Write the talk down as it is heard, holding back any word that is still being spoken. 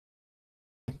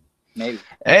Maybe.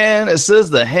 And it says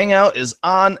the hangout is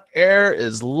on air,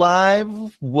 is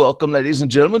live. Welcome, ladies and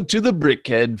gentlemen, to the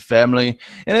Brickhead family.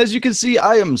 And as you can see,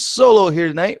 I am solo here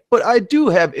tonight, but I do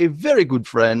have a very good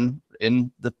friend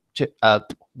in the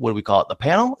what do we call it? The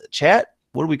panel, chat.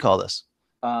 What do we call this?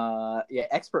 Yeah,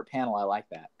 expert panel. I like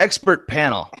that. Expert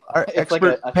panel. Our It's like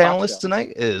expert a talk show. panelist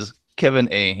tonight is Kevin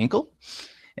A. Hinkle.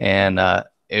 And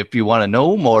if you want to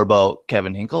know more about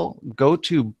Kevin Hinkle, go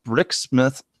to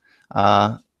Bricksmith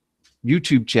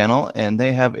YouTube channel, and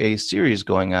they have a series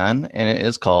going on, and it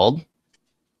is called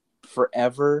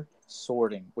Forever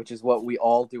Sorting, which is what we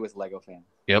all do as Lego fans.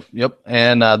 Yep.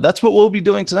 And that's what we'll be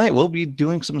doing tonight. We'll be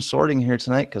doing some sorting here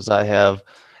tonight because I have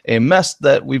a mess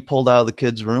that we pulled out of the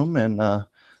kids' room, and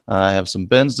I have some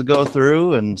bins to go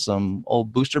through and some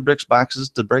old Booster Bricks boxes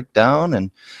to break down, and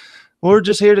we're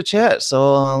just here to chat.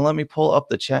 So let me pull up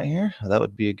the chat here. That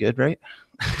would be good, right?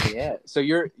 Yeah. So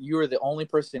you are the only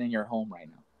person in your home right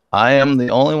now. I am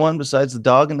the only one besides the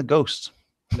dog and the ghost.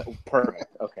 No, perfect.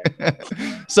 Okay.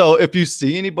 So if you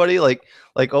see anybody like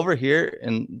over here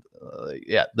and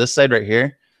yeah, this side right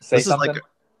here, Say this something.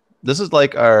 This is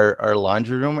like our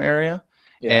laundry room area.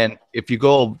 Yeah. And if you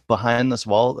go behind this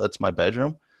wall, that's my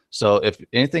bedroom. So if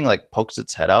anything like pokes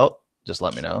its head out, just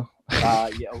let me know. Yeah,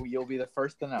 you'll be the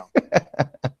first to know.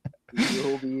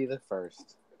 You'll be the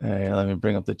first. All right, let me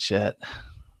bring up the chat.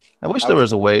 I wish there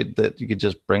was a way that you could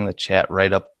just bring the chat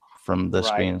right up from the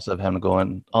screen instead of having to go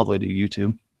in all the way to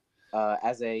YouTube.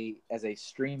 As a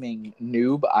streaming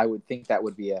noob, I would think that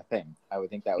would be a thing. I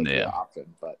would think that would be an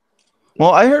option. But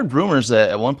well, I heard rumors that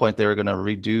at one point they were going to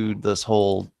redo this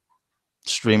whole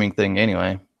streaming thing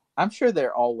anyway. I'm sure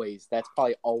that's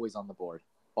probably always on the board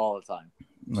all the time.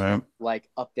 Right. Like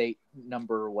update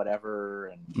number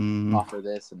whatever and offer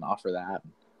this and offer that.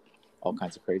 And all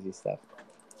kinds of crazy stuff.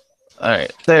 All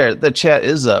right, there. The chat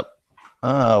is up.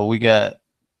 We got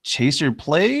Chaser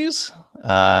Plays,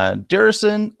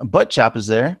 Durison, Butt Chop is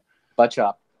there. Butt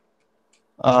Chop.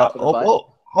 Oh,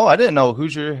 I didn't know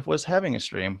Hoosier was having a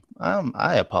stream.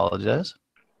 I apologize.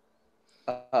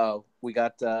 Oh, we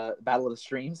got Battle of the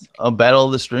Streams. Oh, Battle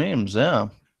of the Streams, yeah.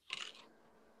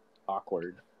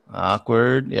 Awkward.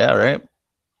 Yeah, right.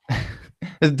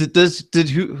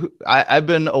 I've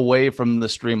been away from the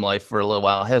stream life for a little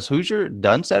while. Has Hoosier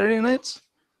done Saturday nights?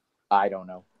 I don't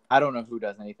know. I don't know who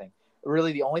does anything.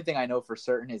 Really, the only thing I know for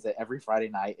certain is that every Friday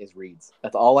night is Reeds.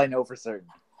 That's all I know for certain.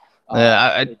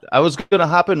 Yeah, I was gonna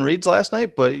hop in Reeds last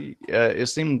night, but it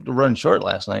seemed to run short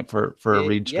last night for a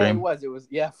Reed stream. Yeah, it was.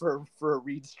 For a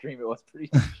Reed stream, it was pretty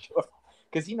short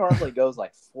because he normally goes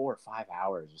like 4 or 5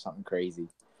 hours or something crazy.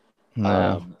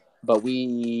 Yeah. But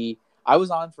I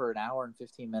was on for an hour and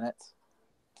 15 minutes,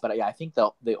 but I think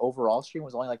the overall stream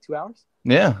was only like 2 hours.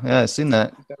 Yeah, I seen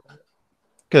that.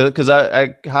 Because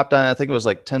I hopped on, I think it was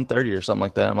like 10:30 or something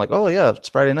like that. I'm like, oh yeah, it's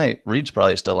Friday night. Reed's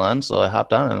probably still on, so I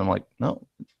hopped on and I'm like, no,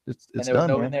 it's and there was done.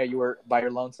 No one there. You were by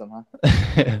your lonesome,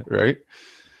 huh? Right.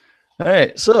 All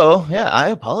right. So yeah, I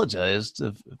apologized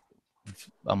if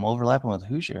I'm overlapping with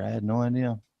Hoosier. I had no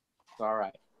idea. All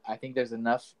right. I think there's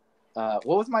enough. What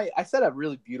was I said a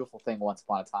really beautiful thing once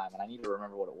upon a time, and I need to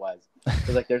remember what it was. It's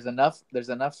like there's enough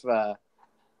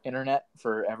internet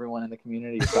for everyone in the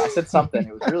community. So I said something.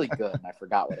 It was really good, and I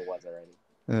forgot what it was already.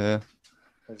 Yeah.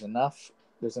 There's enough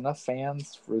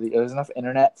fans there's enough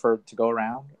internet to go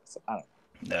around. So, I don't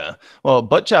know. Yeah. Well,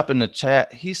 Butt Chop in the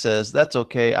chat, he says that's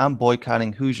okay. I'm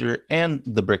boycotting Hoosier and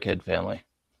the Brickhead family.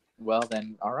 Well,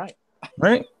 then, all right.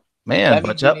 Right, man.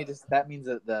 That means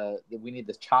that we need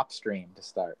the chop stream to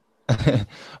start.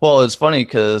 Well, it's funny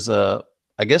because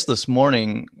I guess this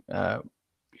morning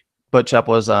Butt Chop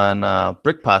was on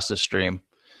Brick Pasta stream,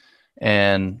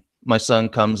 and my son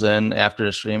comes in after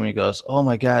the stream and he goes, "Oh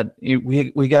my God,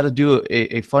 we got to do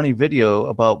a funny video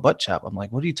about Butt Chop." I'm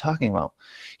like, "What are you talking about?"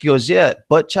 He goes, "Yeah,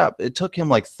 Butt Chop. It took him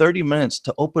like 30 minutes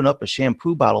to open up a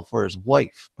shampoo bottle for his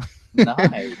wife."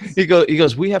 Nice. He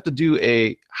goes, "We have to do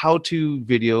a how-to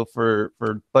video for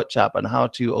Butt Chop on how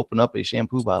to open up a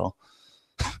shampoo bottle."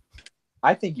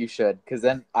 I think you should, because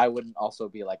then I wouldn't also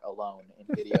be like alone in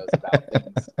videos about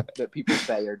things that people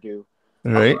say or do.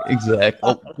 Right, exactly.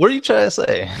 Oh, what are you trying to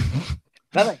say?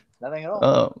 Nothing at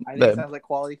all. I think it sounds like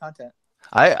quality content.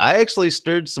 I actually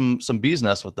stirred some bees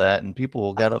nest with that, and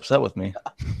people got upset with me.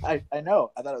 I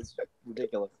know. I thought it was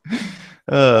ridiculous.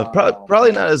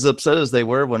 Probably not as upset as they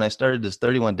were when I started this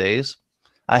 31 days.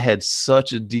 I had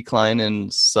such a decline in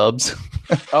subs.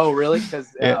 Oh, really?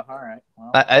 Because yeah. All right.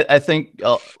 Well. I think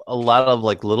a lot of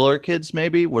like littler kids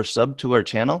maybe were subbed to our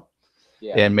channel,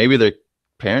 and maybe their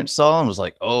parents saw and was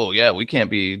like, "Oh yeah, we can't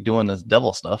be doing this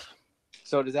devil stuff."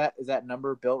 So is that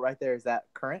number built right there? Is that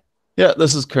current? Yeah,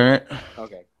 this is current.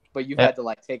 Okay. but you've had to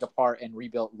like take apart and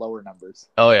rebuild lower numbers.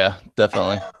 Oh yeah,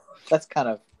 definitely. That's kind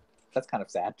of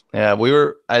sad. Yeah,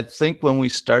 I think when we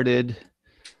started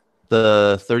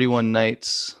the 31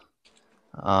 nights,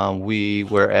 we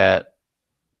were at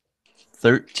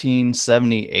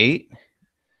 1378,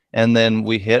 and then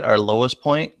we hit our lowest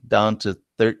point down to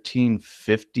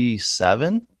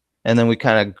 1357, and then we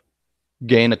kind of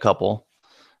gained a couple,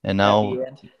 and now,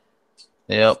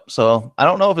 yep. So I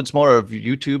don't know if it's more of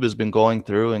YouTube has been going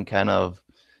through and kind of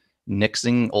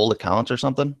nixing old accounts or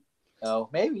something. Oh,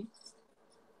 maybe.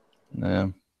 Yeah.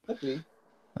 Could be.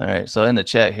 All right. So in the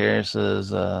chat here it says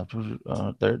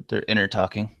they're inner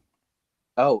talking.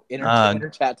 Oh, inner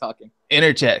chat talking.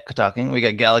 Inner chat talking. We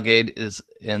got Galagade is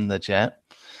in the chat.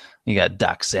 You got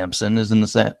Doc Samson is in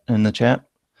the chat.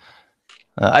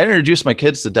 I introduced my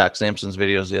kids to Doc Samson's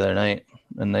videos the other night,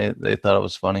 and they thought it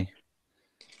was funny.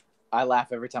 I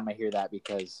laugh every time I hear that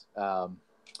because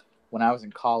when I was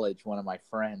in college, one of my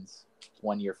friends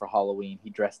one year for Halloween,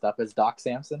 he dressed up as Doc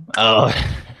Samson. Oh,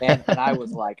 and I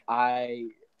was like, I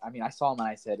saw him and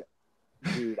I said,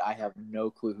 dude, I have no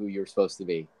clue who you're supposed to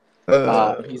be.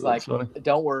 He's like, funny.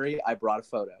 Don't worry, I brought a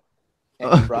photo.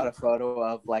 And he brought a photo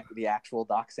of like the actual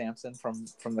Doc Samson from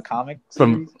the comic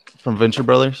series. From Venture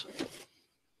Brothers.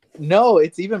 No,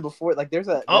 it's even before. Like, there's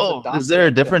a Doc is there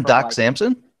a different Doc like,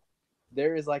 Samson?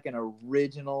 There is like an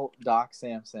original Doc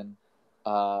Samson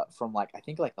from like, I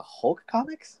think like the Hulk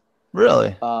comics.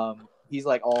 Really? He's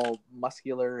like all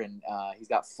muscular and he's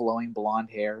got flowing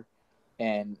blonde hair,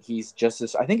 and he's just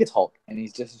as, I think it's Hulk, and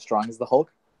he's just as strong as the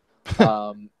Hulk.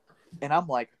 And I'm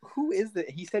like, who is that?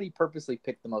 He said he purposely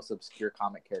picked the most obscure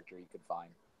comic character he could find.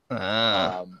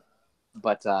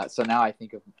 But so now I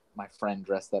think of my friend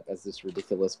dressed up as this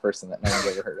ridiculous person that no one's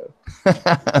ever heard of.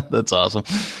 That's awesome.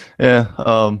 Yeah.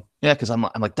 Yeah, because I'm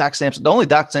like Doc Samson. The only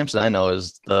Doc Samson I know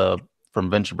is from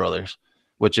Venture Brothers,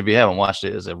 which if you haven't watched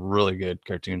it is a really good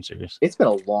cartoon series. It's been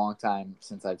a long time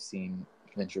since I've seen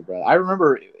Venture Brothers. I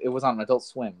remember it was on Adult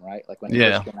Swim, right? Like when it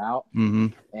first came out. Mm-hmm.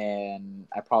 And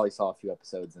I probably saw a few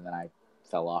episodes and then I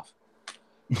fell off.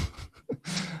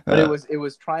 But it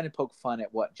was trying to poke fun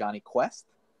at what, Johnny Quest,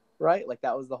 right? Like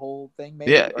that was the whole thing,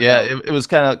 maybe. Yeah, yeah. No? It was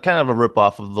kind of a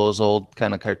ripoff of those old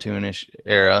kind of cartoonish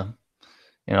era,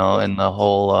 and the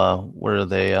whole where are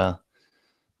they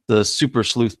the Super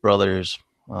Sleuth Brothers.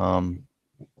 It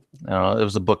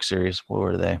was a book series. What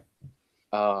were they?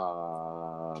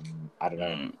 I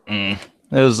don't know.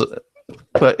 It was,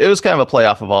 but it was kind of a play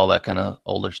off of all that kind of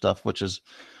older stuff, which is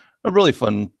a really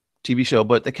fun TV show.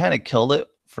 But they kind of killed it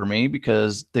for me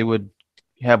because they would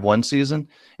have one season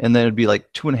and then it'd be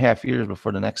like 2.5 years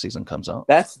before the next season comes out.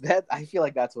 That I feel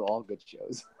like that's what all good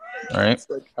shows. All right. It's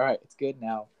like, all right, it's good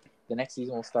now. The next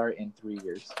season will start in 3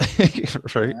 years.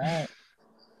 Right.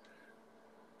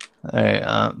 All right.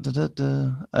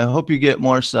 I hope you get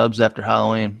more subs after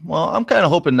Halloween. Well, I'm kind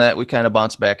of hoping that we kind of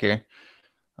bounce back here.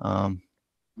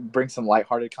 Bring some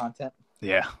lighthearted content.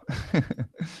 Yeah.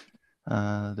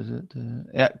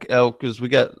 Yeah. Because we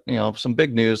got some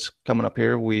big news coming up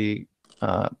here. We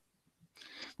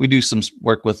do some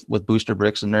work with Booster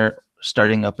Bricks, and they're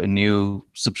starting up a new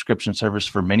subscription service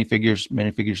for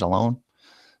minifigures alone.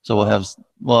 So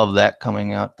we'll have that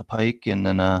coming out the pike, and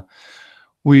then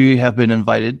we have been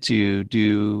invited to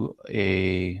do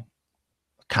a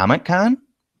Comic Con.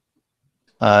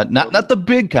 Not the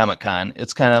big Comic Con.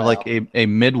 It's kind of like a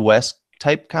Midwest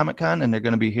type Comic Con, and they're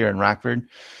going to be here in Rockford.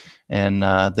 And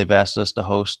they've asked us to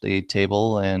host a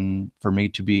table and for me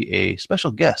to be a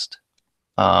special guest.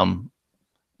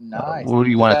 Nice. What do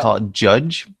you want to call it?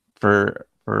 Judge for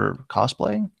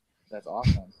cosplaying? That's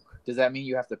awesome. Does that mean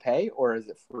you have to pay or is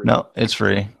it free? No, it's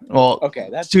free. Well, okay,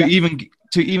 that's even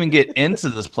get into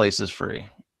this place is free.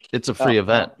 It's a free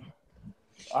event.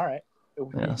 All right.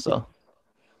 Yeah, so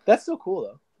that's so cool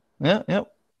though. Yeah,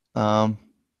 yep.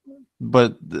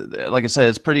 But like I said,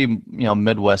 it's pretty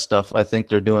Midwest stuff. I think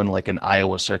they're doing like an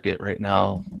Iowa circuit right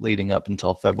now, leading up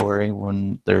until February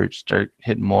when they start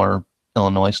hitting more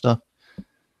Illinois stuff.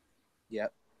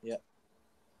 Yep.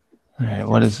 All right,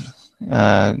 what is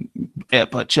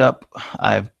Butch Up?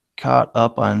 I've caught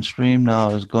up on stream now.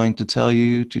 I was going to tell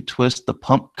you to twist the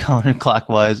pump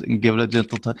counterclockwise and give it a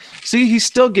gentle touch. See, he's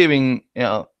still giving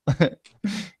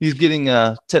he's getting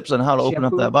tips on how to open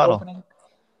up that bottle. Opening?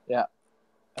 Yeah.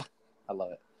 I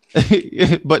love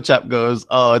it. Butt Chop goes,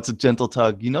 oh, it's a gentle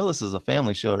tug. This is a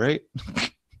family show, right?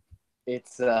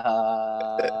 It's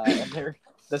the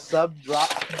sub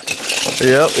drop.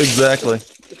 Yep, exactly.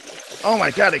 Oh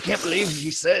my god, I can't believe he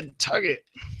said tug it.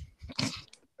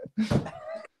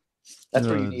 That's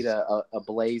where you need a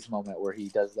Blaze moment where he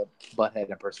does the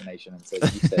butthead impersonation and says,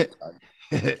 you said tug.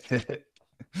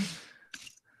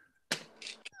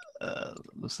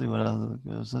 let's see what else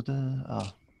goes.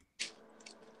 Oh,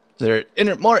 they're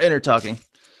more inner talking.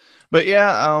 But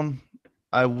yeah,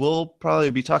 I will probably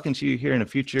be talking to you here in the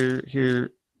future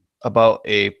here about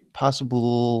a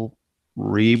possible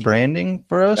rebranding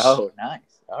for us. Oh, nice.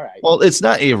 All right. Well, it's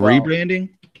not a Well, rebranding.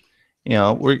 You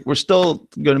know, we're still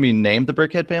going to be named the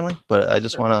Brickhead family, but I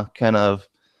just sure. want to kind of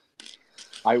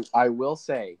I will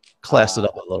say, class it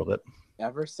up a little bit.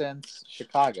 ever since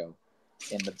Chicago,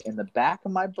 in the back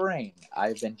of my brain,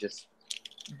 I've been just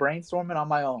brainstorming on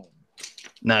my own.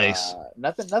 Nice.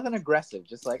 Nothing aggressive.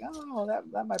 Just like, oh,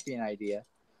 that might be an idea.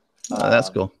 That's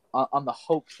cool. On the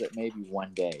hopes that maybe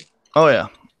one day Oh yeah.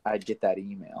 I'd get that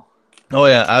email. Oh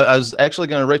yeah. I was actually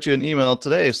going to write you an email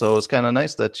today, so it's kind of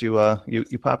nice that you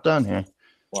you popped on here.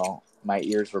 Well, my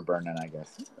ears were burning, I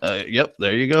guess. Yep.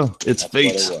 There you go. It's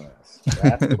fate.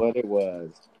 That's what it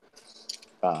was.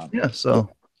 Yeah. So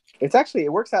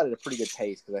it works out at a pretty good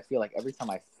pace because I feel like every time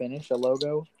I finish a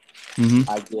logo,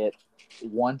 I get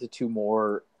 1 to 2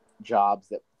 more jobs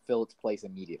that fill its place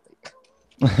immediately.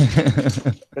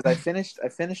 Because I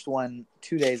finished one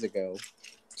 2 days ago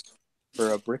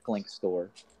for a Bricklink store,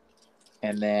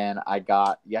 and then I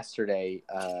got yesterday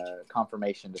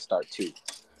confirmation to start 2.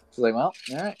 So like, well,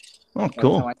 all right. Oh, Every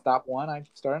cool. time I stop one, I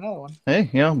start another one. Hey,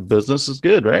 you know, business is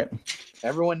good, right?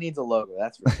 Everyone needs a logo,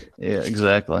 that's for sure. Yeah,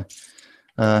 exactly.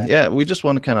 Yeah, we just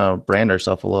want to kind of brand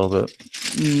ourselves a little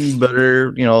bit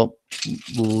better, you know,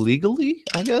 legally,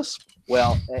 I guess.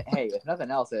 Well, hey, if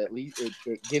nothing else, at least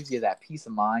it gives you that peace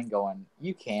of mind going,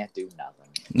 you can't do nothing.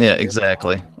 Yeah,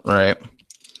 exactly. Right.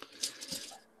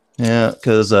 Yeah,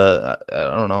 because I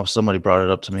don't know, somebody brought it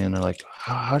up to me and they're like,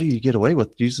 how do you get away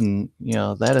with using, you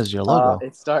know, that as your logo?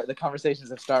 The conversations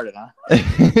have started, huh?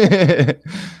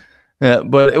 Yeah,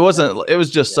 but it wasn't, it was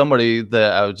just somebody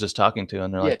that I was just talking to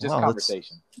and they're like, just wow,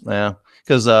 conversation. Yeah,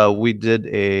 because we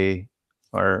did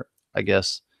or I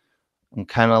guess I'm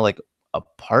kind of like a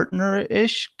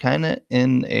partner-ish, kind of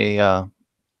in a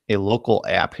local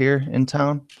app here in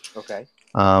town. Okay.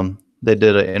 They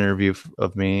did an interview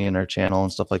of me and our channel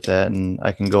and stuff like that, and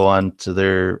I can go on to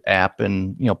their app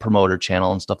and, you know, promote our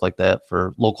channel and stuff like that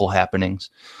for local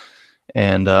happenings.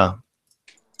 And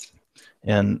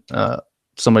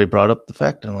somebody brought up the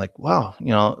fact, and I'm like, wow, you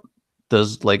know,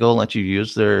 does Lego let you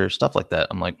use their stuff like that?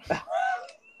 I'm like,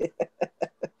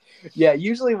 yeah,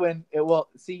 usually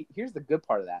here's the good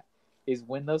part of that is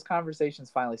when those conversations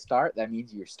finally start, that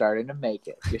means you're starting to make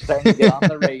it. You're starting to get on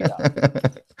the radar.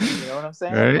 You know what I'm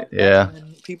saying? Right? Like, yeah.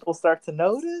 when people start to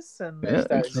notice and they're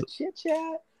starting to chit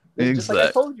chat. Just like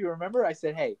I told you, remember? I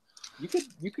said, hey, you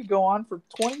could go on for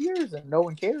 20 years and no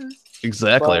one cares.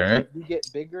 Exactly, but right? If you get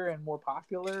bigger and more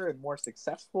popular and more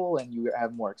successful and you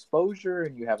have more exposure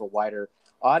and you have a wider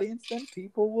audience, then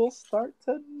people will start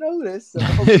to notice and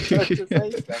they'll start to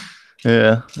say stuff.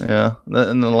 Yeah.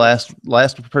 And the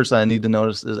last person I need to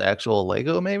notice is actual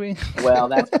Lego, maybe. Well,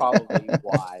 that's probably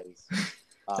wise.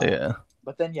 Yeah.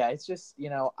 But then, yeah, it's just, you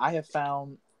know, I have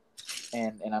found,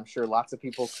 and I'm sure lots of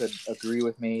people could agree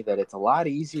with me, that it's a lot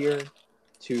easier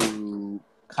to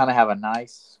kind of have a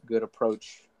nice, good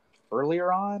approach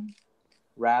earlier on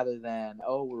rather than,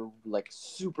 oh, we're like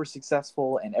super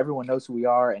successful and everyone knows who we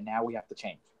are and now we have to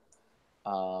change.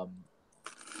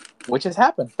 Which has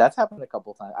happened. That's happened a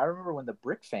couple of times. I remember when the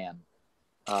Brick Fan,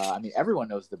 everyone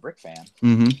knows the Brick Fan,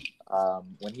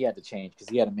 when he had to change because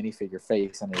he had a minifigure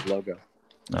face on his logo.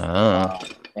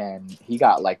 And he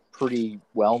got like pretty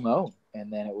well known.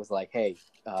 And then it was like, hey,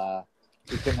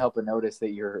 we couldn't help but notice that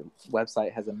your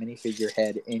website has a minifigure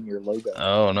head in your logo.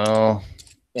 Oh, no.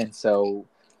 And so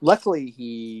luckily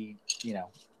he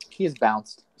has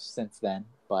bounced since then,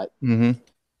 but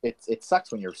it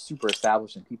sucks when you're super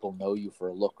established and people know you for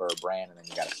a look or a brand and then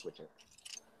you got to switch it.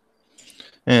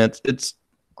 And it's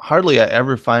hardly I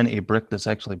ever find a brick that's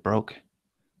actually broke.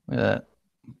 Look at that.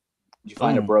 Did you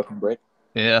find a broken brick?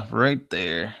 Yeah, right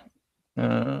there.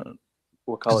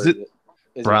 What color is it?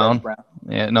 Is brown. It brown?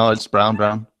 Yeah, no, it's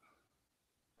brown.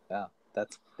 Yeah,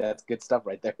 that's good stuff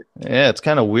right there. Yeah, it's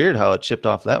kind of weird how it chipped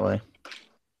off that way.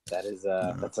 That is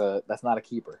that's not a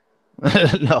keeper.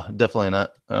 No, definitely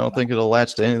not. I don't think it'll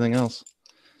latch to anything else.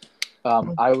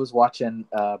 I was watching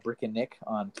Brick and Nick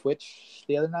on Twitch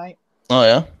the other night. Oh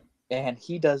yeah, and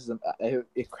he does them.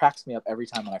 It cracks me up every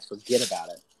time when I forget about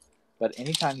it. But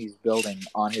anytime he's building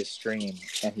on his stream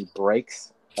and he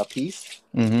breaks a piece,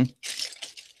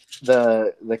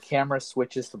 the camera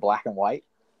switches to black and white,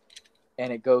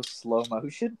 and it goes slow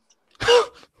motion.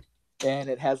 And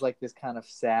it has like this kind of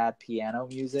sad piano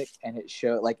music, and it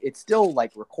like it's still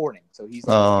like recording, so he's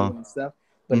doing stuff,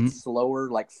 but it's slower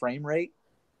like frame rate,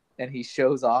 and he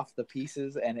shows off the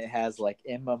pieces, and it has like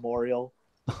in memorial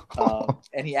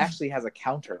And he actually has a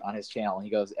counter on his channel. He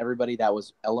goes, everybody, that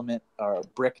was element or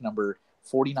brick number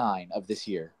 49 of this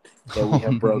year that we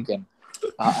have broken.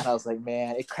 And I was like,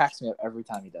 man, it cracks me up every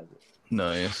time he does it.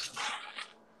 Nice.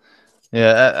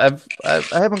 Yeah,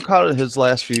 I haven't caught his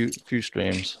last few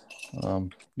streams.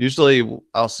 Usually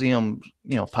I'll see him,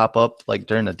 pop up like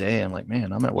during the day. I'm like,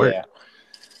 man, I'm at work. Yeah.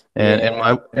 And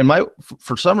Yeah.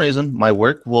 for some reason my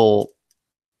work will,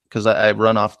 because I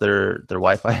run off their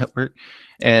Wi-Fi at work,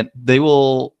 and they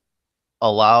will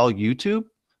allow YouTube,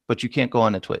 but you can't go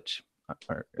on to Twitch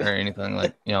or anything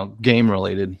like game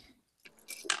related.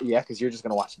 Yeah, because you're just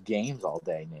gonna watch games all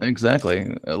day, Nate.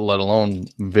 Exactly, let alone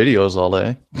videos all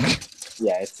day.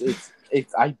 Yeah,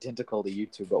 it's identical to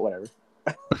YouTube, but whatever.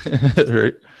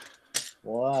 Right.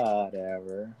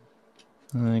 Whatever.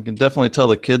 I can definitely tell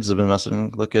the kids have been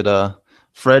messing. Look at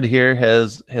Fred here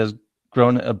has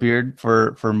grown a beard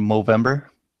for Movember.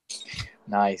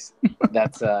 Nice.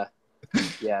 That's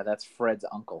yeah, that's Fred's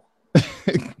uncle.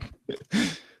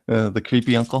 The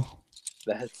creepy uncle.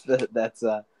 That's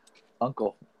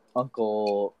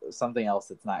uncle something else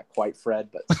that's not quite Fred,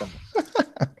 but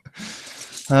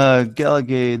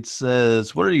Galligade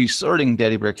says, "What are you sorting,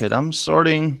 Daddy Brickhead?" I'm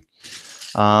sorting.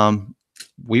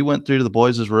 We went through to the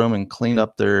boys' room and cleaned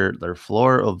up their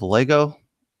floor of Lego,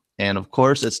 and of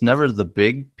course, it's never the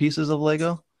big pieces of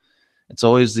Lego. It's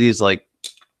always these like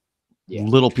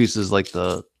little pieces, like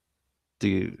the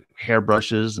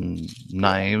hairbrushes and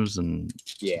knives and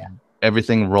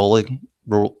everything rolling.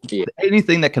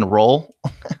 Anything that can roll.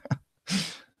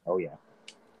 Oh yeah.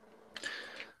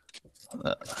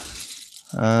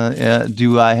 Yeah.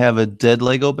 Do I have a dead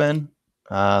Lego bin?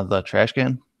 The trash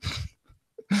can.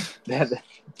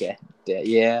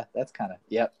 Yeah, that's kind of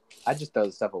yep. I just throw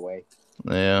the stuff away.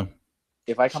 Yeah.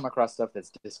 If I come across stuff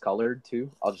that's discolored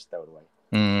too, I'll just throw it away.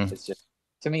 It's just,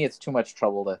 to me, it's too much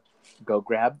trouble to go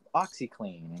grab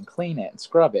OxyClean and clean it and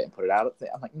scrub it and put it out.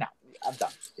 I'm like, no, I'm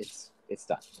done. It's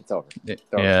done. It's over.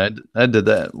 Yeah, I did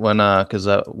that when because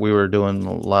we were doing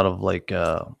a lot of like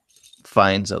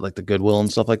finds at like the Goodwill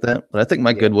and stuff like that. But I think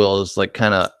my Goodwill is like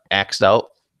kind of axed out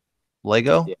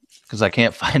Lego because I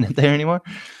can't find it there anymore.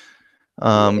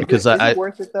 Because is it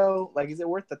worth it though? Like, is it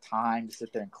worth the time to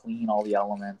sit there and clean all the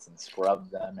elements and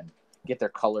scrub them and get their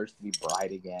colors to be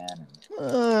bright again?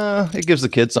 It gives the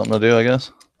kids something to do, I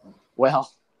guess.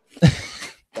 Well,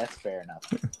 that's fair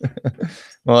enough.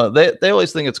 Well, they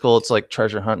always think it's cool. It's like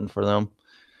treasure hunting for them,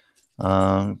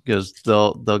 because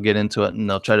they'll get into it and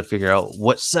they'll try to figure out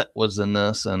what set was in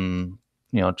this and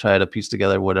try to piece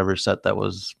together whatever set that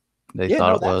was they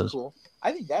thought it was. Cool.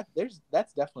 I think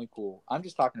that's definitely cool. I'm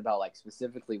just talking about like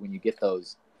specifically when you get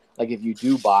those, like if you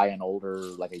do buy an older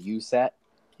like a U set,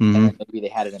 and then maybe they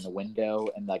had it in the window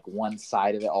and like one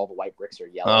side of it, all the white bricks are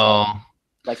yellow. Oh,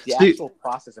 like the actual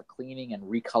process of cleaning and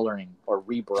recoloring or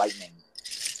rebrightening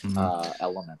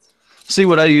elements. See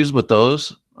what I use with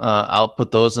those? I'll put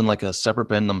those in like a separate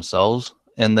bin themselves,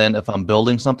 and then if I'm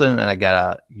building something and I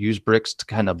gotta use bricks to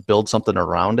kind of build something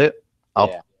around it,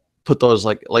 I'll put those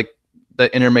like the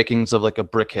intermakings of like a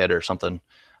Brickhead or something.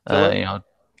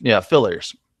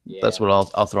 Fillers. Yeah. That's what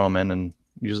I'll throw them in and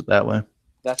use it that way.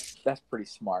 That's pretty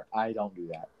smart. I don't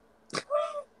do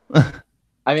that.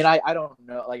 I mean, I don't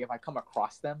know. Like if I come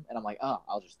across them and I'm like, oh,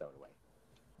 I'll just throw it away.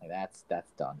 Like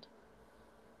that's done.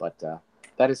 But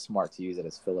that is smart to use it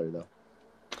as filler though.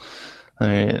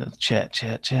 Chat.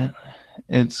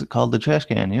 It's called the trash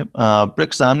can. Yep.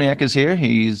 Bricksomniac is here.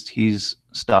 He's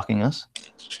stalking us.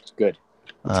 Good.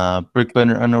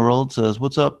 Brickbender Underworld says,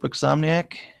 "What's up,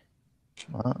 Bricksomniac?"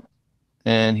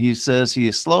 And he says he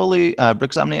is slowly.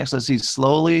 Bricksomniac says he's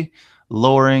slowly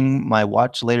lowering my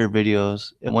watch later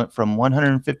videos. It went from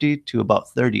 150 to about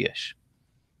 30-ish.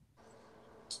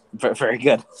 Very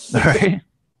good. All right.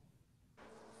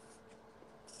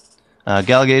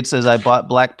 Galligade says, "I bought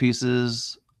black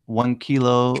pieces, 1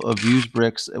 kilo of used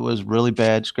bricks. It was really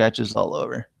bad, scratches all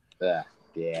over." Yeah.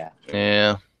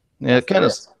 Kind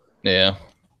of.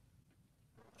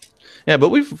 Yeah, but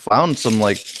we've found some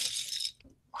like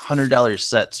 $100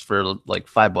 sets for like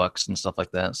 $5 and stuff like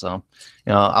that. So,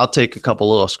 I'll take a couple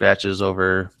little scratches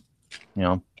over,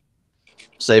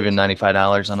 saving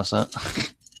 $95 on a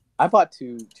set. I bought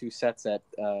two sets at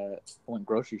went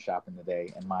grocery shopping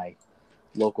today in my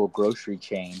local grocery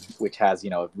chain, which has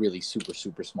a really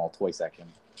super small toy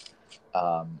section.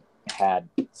 Had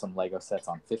some Lego sets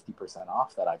on 50%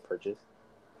 off that I purchased.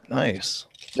 Nice.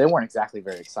 They weren't exactly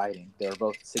very exciting. They were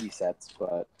both city sets,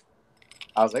 but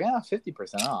I was like,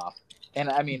 50% off. And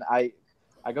I mean, I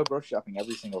go grocery shopping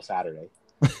every single Saturday,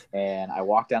 and I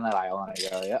walk down that aisle and I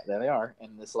go, yeah, there they are,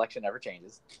 and the selection never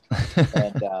changes.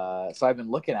 And so I've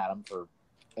been looking at them for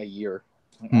a year,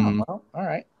 Like, oh, Hmm. well, all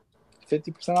right.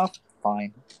 50% off?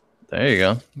 Fine. There you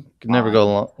go. You can never Fine.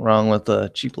 go wrong with a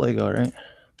cheap Lego, right?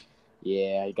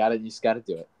 Yeah, you just gotta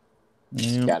do it.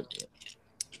 You Yeah. gotta do it.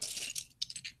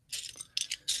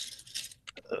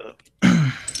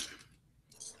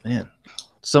 Man,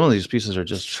 some of these pieces are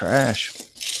just trash.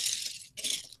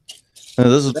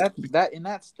 This So is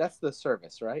that's the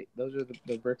service, right? Those are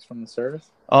the bricks from the service.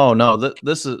 Oh no,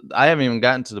 this is I haven't even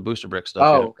gotten to the booster brick stuff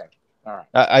Oh, yet. okay. All right.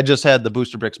 I just had the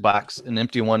booster bricks box, an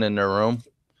empty one in their room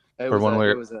It for was when a we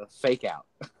it were was a fake out.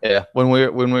 when we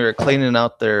were cleaning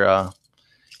out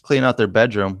their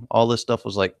bedroom. All this stuff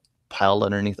was like piled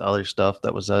underneath other stuff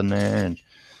that was in there, and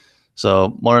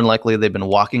so more than likely they've been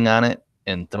walking on it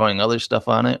and throwing other stuff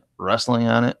on it, wrestling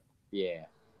on it. Yeah,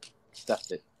 stuff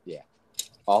that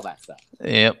all that stuff.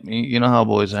 Yep, you know how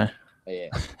boys are. Yeah.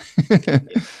 All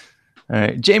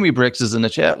right, Jamie Bricks is in the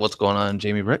chat. What's going on,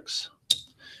 Jamie Bricks?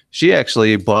 She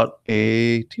actually bought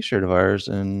a T-shirt of ours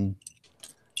and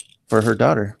for her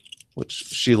daughter, which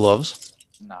she loves.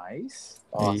 Nice.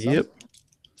 Awesome. Yep.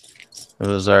 It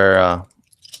was our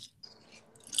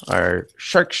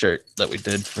shark shirt that we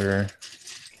did for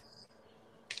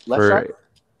Shark?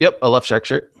 Yep, a left shark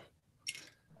shirt.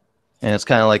 And it's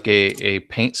kind of like a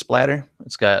paint splatter.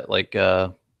 It's got like I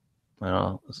don't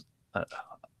know,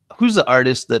 who's the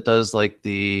artist that does like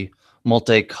the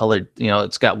multicolored,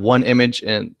 it's got one image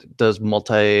and does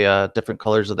multi different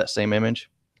colors of that same image.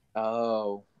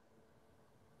 Oh.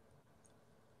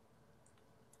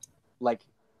 Like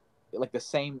the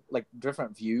same, like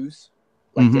different views,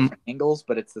 like different angles,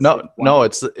 but it's the same one. No,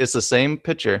 it's the same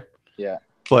picture. Yeah.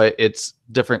 But it's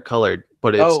different colored.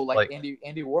 But it's like Andy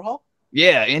Warhol?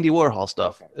 Yeah, Andy Warhol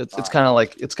stuff. Okay. It's kind of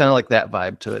like that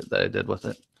vibe to it that I did with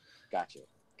it. Gotcha.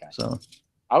 So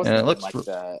I was thinking like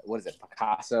what is it,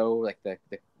 Picasso, like the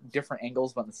different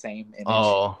angles but the same image.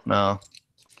 Oh no.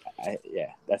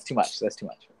 That's too much.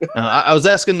 I was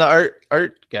asking the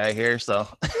art guy here, so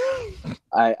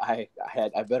I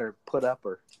better put up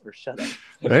or shut up.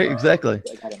 Right, exactly.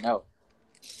 I gotta know.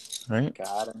 Right.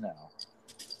 Gotta know.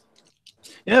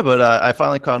 Yeah, but I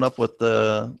finally caught up with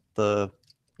the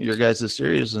your guys'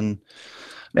 series, and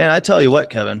man, I tell you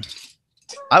what, Kevin,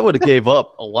 I would have gave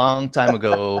up a long time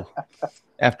ago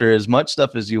after as much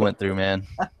stuff as you went through, man.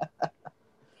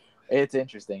 It's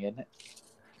interesting, isn't it?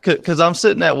 Because I'm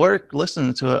sitting at work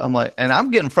listening to it, I'm like, and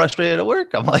I'm getting frustrated at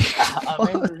work. I'm like,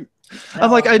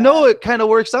 I know it kind of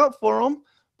works out for them,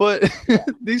 but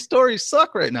these stories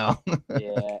suck right now.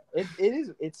 Yeah, it is.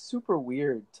 It's super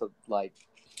weird to like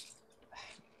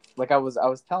I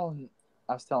was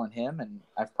telling him, and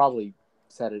I've probably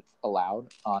said it aloud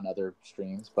on other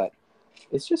streams, but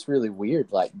it's just really weird,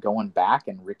 like going back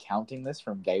and recounting this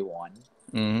from day one,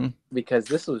 because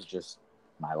this was just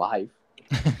my life.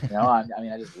 I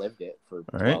mean, I just lived it for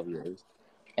 12 years,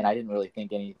 and I didn't really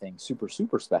think anything super,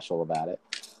 super special about it.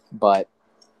 But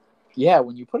yeah,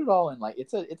 when you put it all in, like,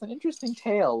 it's an interesting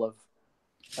tale of,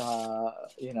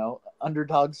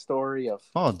 underdog story of.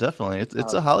 Oh, definitely,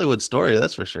 it's a Hollywood story,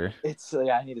 that's for sure. It's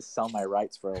I need to sell my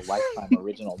rights for a lifetime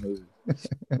original movie,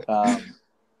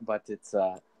 but it's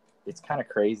kind of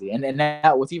crazy. And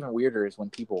now what's even weirder is when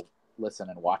people listen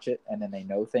and watch it, and then they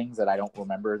know things that I don't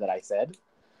remember that I said.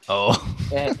 Oh,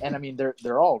 and I mean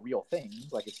they're all real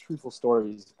things, like it's truthful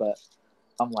stories, but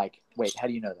I'm like, wait, how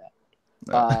do you know that?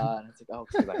 And it's like, oh,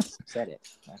 because I said it.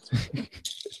 That's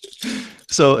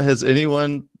so has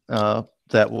anyone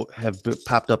that have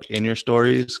popped up in your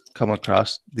stories come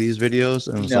across these videos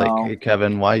and was like, hey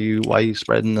Kevin, why you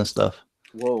spreading this stuff?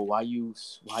 Whoa, why you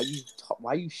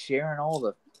sharing all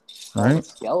the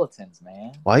skeletons,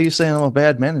 man? Why are you saying I'm a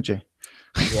bad manager?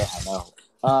 Yeah, I know.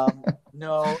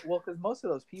 No, well, because most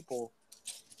of those people,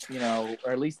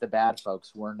 or at least the bad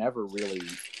folks, were never really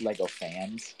Lego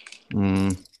fans.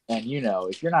 And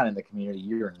if you're not in the community,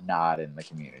 you're not in the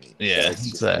community. Yeah, so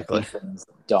exactly. Like, these things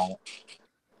don't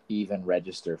even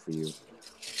register for you.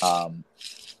 And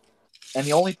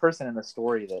the only person in the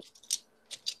story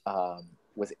that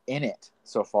was in it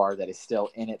so far that is still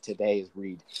in it today is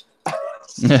Reed.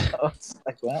 So it's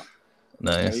like, well,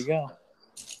 nice. There you go.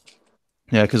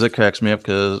 Yeah, because it cracks me up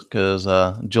because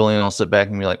Julian will sit back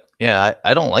and be like, yeah,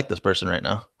 I don't like this person right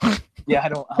now. Yeah,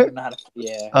 I'm not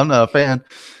a fan.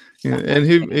 Yeah,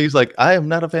 and he's like, I am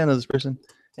not a fan of this person,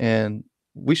 and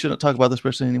we shouldn't talk about this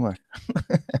person anymore.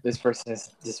 This person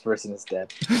is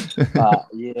dead.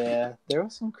 Yeah, there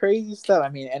was some crazy stuff. I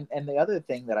mean, and the other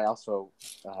thing that I also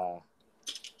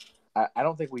I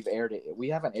don't think we've aired it. We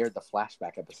haven't aired the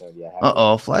flashback episode yet.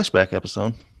 Flashback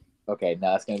episode. Okay,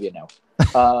 no, that's gonna be a no.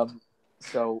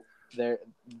 So the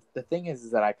thing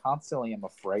is that I constantly am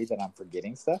afraid that I'm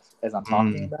forgetting stuff as I'm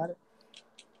talking about it.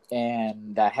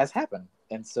 and that has happened.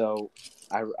 And so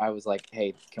I was like,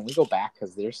 hey, can we go back,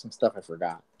 because there's some stuff I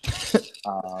forgot.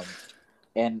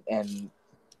 And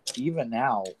even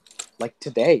now, like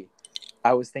today,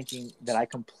 I was thinking that I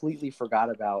completely forgot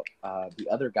about the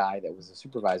other guy that was a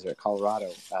supervisor at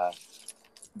Colorado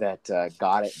that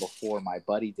got it before my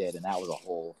buddy did, and that was a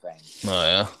whole thing. Oh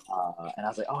yeah. And I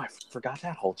was like, oh, I forgot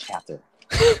that whole chapter.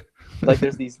 Like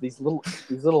there's these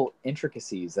little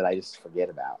intricacies that I just forget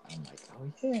about. I'm like,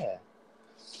 oh yeah.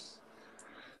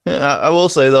 Yeah, I will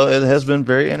say though, it has been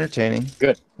very entertaining.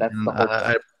 Good. That's And the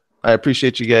whole I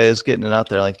appreciate you guys getting it out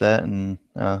there like that, and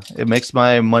it makes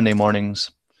my Monday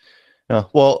mornings.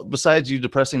 Well, besides you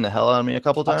depressing the hell out of me a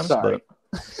couple I'm times, sorry. but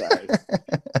I'm sorry.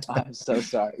 I'm so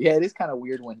sorry. Yeah, it is kind of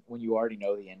weird when you already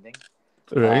know the ending.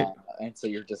 right. And so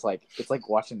you're just like, it's like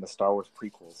watching the Star Wars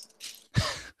prequels.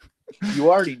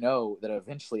 You already know that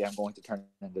eventually I'm going to turn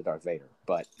into Darth Vader,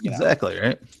 but Exactly,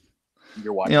 right?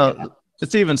 You're watching it now.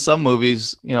 It's even some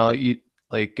movies, you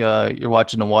like you're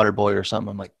watching a Waterboy or something.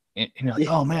 I'm like, and you're like,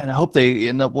 oh man, I hope they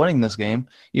end up winning this game,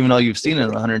 even though you've seen it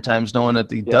 100 times, knowing that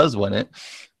he does win it.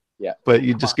 Yeah. But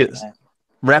you just get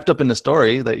wrapped up in the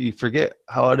story that you forget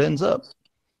how it ends up.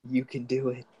 You can do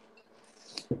it.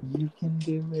 You can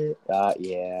do it.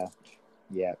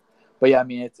 Yeah. But yeah, I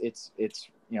mean, it's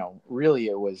really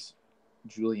it was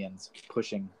Julian's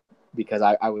pushing, because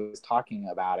I was talking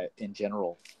about it in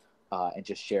general, and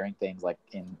just sharing things like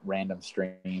in random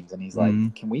streams, and he's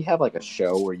like, can we have like a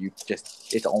show where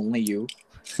it's only you?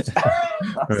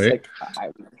 I was like,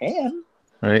 I can.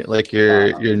 Right, like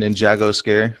your Ninjago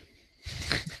scare.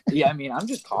 Yeah, I mean, I'm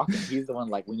just talking. He's the one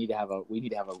like, we need to have a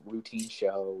routine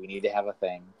show. We need to have a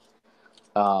thing.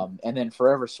 And then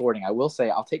Forever Sorting. I will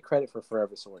say I'll take credit for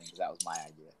Forever Sorting, because that was my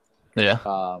idea.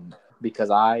 Yeah.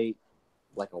 Because I,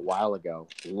 like a while ago,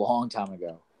 a long time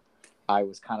ago, I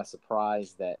was kind of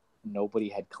surprised that nobody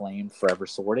had claimed Forever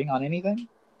Sorting on anything.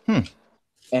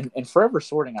 And Forever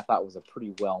Sorting, I thought, was a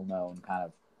pretty well-known kind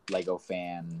of Lego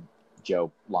fan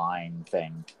joke line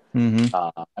thing.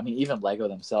 I mean, even Lego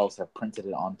themselves have printed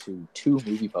it onto 2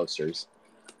 movie posters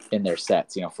in their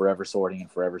sets. Forever Sorting and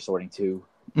Forever Sorting 2,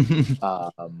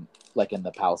 like in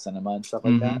the PAL Cinema and stuff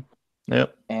like that.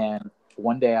 Yep. And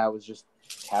one day I was just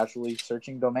casually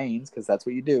searching domains, because that's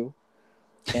what you do.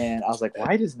 And I was like,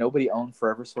 why does nobody own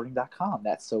foreversorting.com?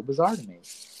 That's so bizarre to me.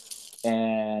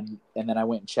 And then I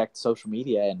went and checked social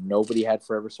media, and nobody had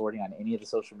Forever Sorting on any of the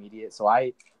social media. So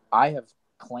I have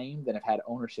claimed and have had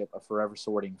ownership of Forever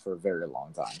Sorting for a very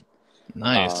long time.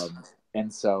 Nice.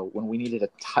 And so when we needed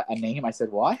a name, I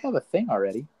said, well, I have a thing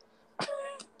already.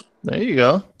 There you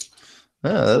go.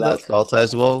 Yeah, So that all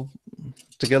ties well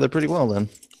together pretty well then.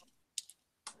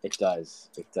 It does.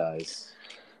 Because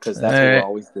that's what we're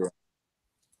always doing.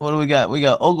 What do we got? We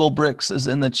got Ogle Bricks is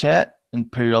in the chat.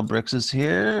 Imperial Bricks is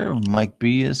here. Mike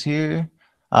B is here.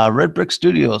 Red Brick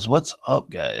Studios, what's up,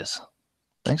 guys?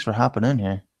 Thanks for hopping in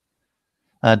here.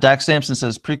 Doc Sampson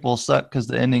says prequels suck because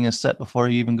the ending is set before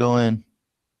you even go in.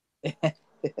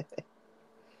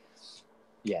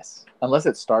 Yes, unless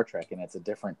it's Star Trek and it's a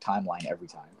different timeline every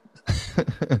time.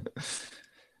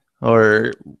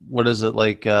 Or what is it,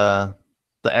 like the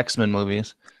X-Men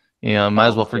movies? Might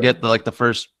as well forget the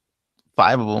first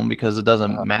 5 of them, because it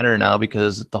doesn't matter now,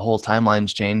 because the whole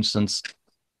timeline's changed since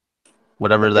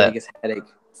whatever the biggest headache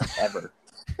ever.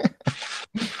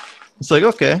 It's like,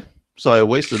 okay, so I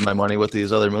wasted my money with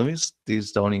these other movies.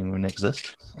 These don't even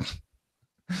exist.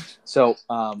 So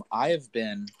I have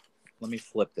been, let me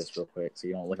flip this real quick so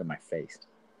you don't look at my face.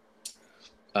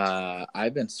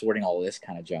 I've been sorting all this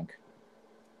kind of junk,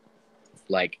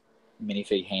 like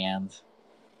minifig hands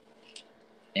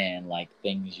and like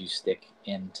things you stick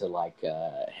into like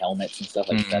helmets and stuff,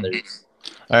 like feathers.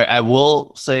 All right, I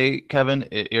will say, Kevin,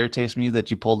 it irritates me that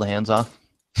you pulled the hands off.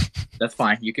 That's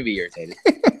fine. You can be irritated.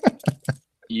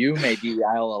 You may be.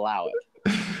 I'll allow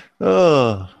it.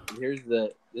 Oh.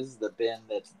 This is the bin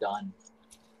that's done.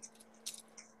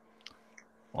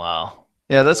 Wow.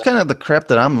 Yeah, that's kind of the crap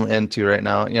that I'm into right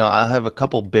now. I have a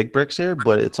couple big bricks here,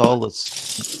 but it's all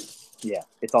this. Yeah,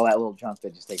 it's all that little junk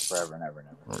that just takes forever and ever and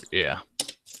ever. Yeah.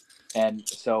 And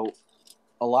so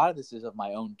a lot of this is of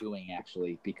my own doing,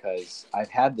 actually, because I've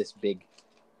had this big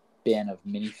bin of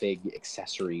minifig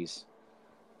accessories,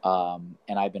 and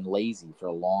I've been lazy for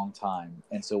a long time.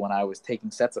 And so when I was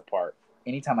taking sets apart,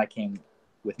 anytime I came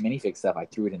with minifig stuff, I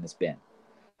threw it in this bin.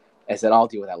 I said, I'll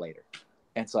deal with that later.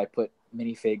 And so I put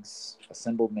minifigs,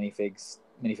 assembled minifigs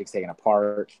taken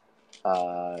apart,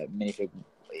 minifig,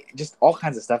 just all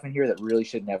kinds of stuff in here that really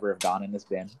should never have gone in this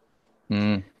bin.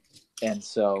 And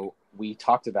so we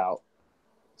talked about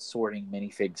sorting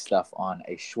minifig stuff on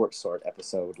a short sort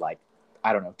episode, like,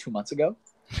 I don't know, 2 months ago.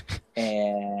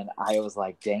 And I was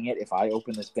like, dang it, if I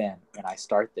open this bin and I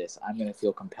start this, I'm going to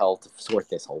feel compelled to sort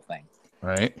this whole thing.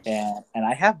 Right. And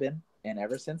I have been. And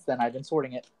ever since then, I've been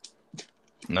sorting it.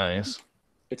 Nice.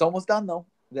 It's almost done, though.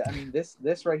 I mean,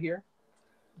 this right here,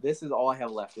 this is all I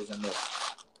have left is in this.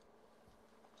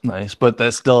 Nice. But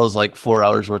that still is like 4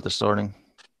 hours worth of sorting.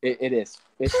 It is.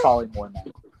 It's probably more than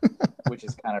that, which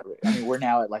is kind of, I mean, we're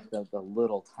now at like the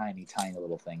little tiny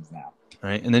little things now.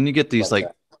 Right. And then you get these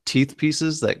like teeth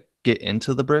pieces that get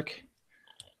into the brick.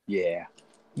 Yeah.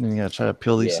 And then you got to try to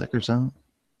peel these suckers out.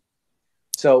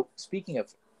 So speaking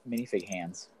of minifig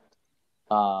hands,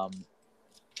 one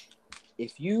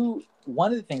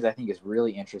of the things I think is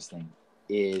really interesting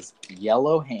is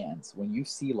yellow hands. When you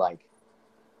see like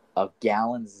a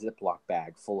gallon Ziploc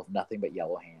bag full of nothing but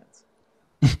yellow hands,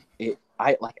 it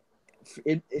like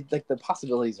the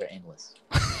possibilities are endless.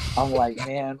 I'm like,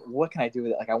 man, what can I do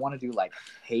with it? Like, I want to do like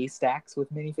haystacks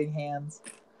with minifig hands,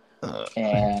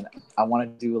 and I want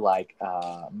to do like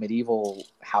medieval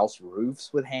house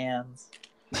roofs with hands.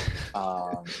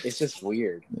 It's just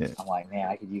weird. Yeah. I'm like, man,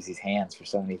 I could use these hands for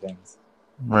so many things.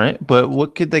 Right, but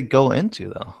what could they go into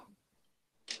though?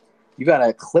 You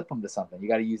gotta clip them to something. You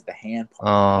gotta use the hand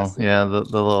part. Oh, yeah, the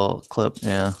little clip.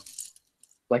 Yeah.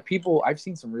 Like I've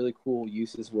seen some really cool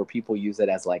uses where people use it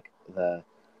as like the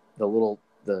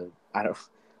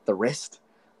wrist.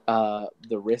 The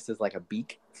wrist is like a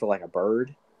beak for like a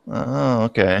bird. Oh,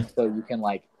 okay. So you can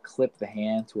like clip the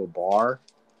hand to a bar,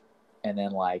 and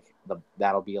then like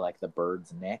that'll be like the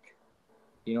bird's neck.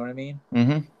 You know what I mean?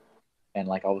 Mm-hmm. And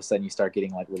like all of a sudden you start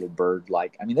getting like little bird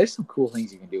like. I mean, there's some cool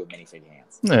things you can do with minifig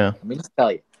hands. Yeah. Let me just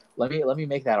tell you. Let me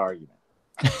make that argument.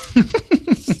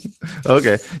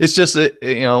 Okay, it's just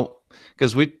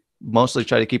because we mostly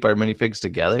try to keep our minifigs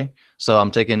together. So I'm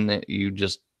taking it you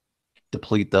just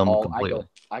deplete them completely.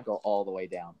 I go all the way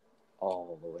down.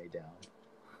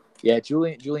 Yeah,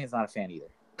 Julian's not a fan either.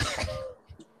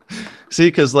 See,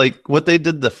 because like what they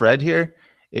did to Fred here,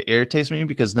 it irritates me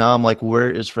because now I'm like, where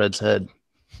is Fred's head?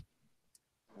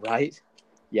 Right?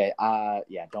 Yeah.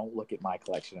 Don't look at my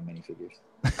collection of minifigures.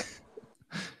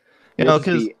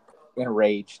 Because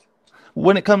enraged.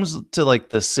 When it comes to like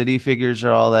the city figures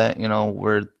or all that,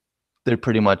 where they're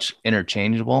pretty much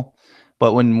interchangeable.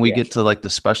 But when we get to like the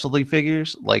specialty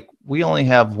figures, like we only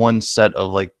have one set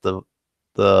of like the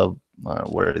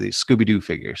where are these Scooby-Doo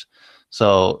figures.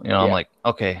 So, I'm like,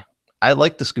 okay, I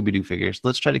like the Scooby-Doo figures.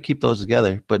 Let's try to keep those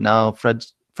together. But now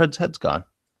Fred's head's gone.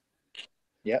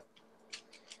 Yep.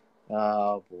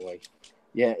 Oh boy.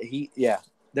 Yeah.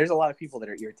 There's a lot of people that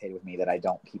are irritated with me that I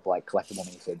don't keep like collectible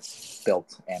minifigs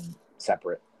built and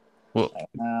separate. Well,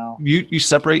 you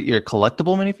separate your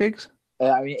collectible minifigs?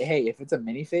 I mean, hey, if it's a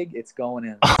minifig, it's going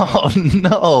in. Oh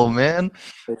no, man!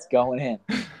 It's going in.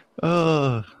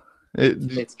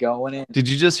 It's going in. Did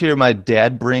you just hear my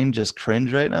dad brain just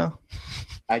cringe right now?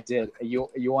 I did. You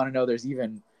want to know? There's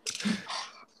even.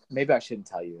 Maybe I shouldn't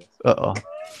tell you this. Uh-oh.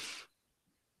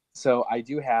 So I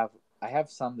have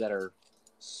some that are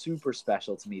super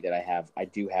special to me that I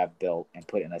do have built and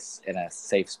put in a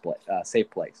safe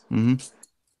place. Mm-hmm.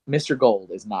 Mr.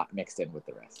 Gold is not mixed in with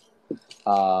the rest.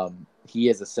 He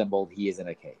is assembled. He is in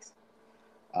a case.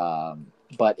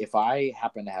 But if I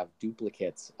happen to have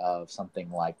duplicates of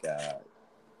something like a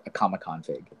Comic-Con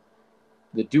fig,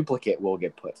 the duplicate will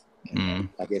get put.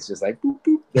 Like it's just like boop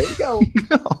boop. There you go.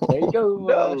 No, there you go.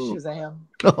 No. Shazam.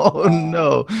 Oh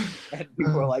no! And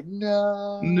people are like,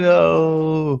 no.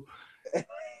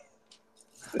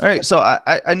 All right, so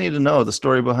I need to know the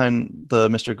story behind the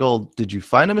Mr. Gold. Did you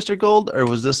find a Mr. Gold, or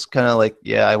was this kind of like,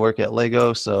 yeah, I work at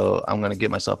Lego, so I'm gonna get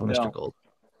myself a Mr. Gold?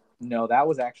 No, that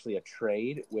was actually a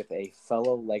trade with a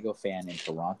fellow Lego fan in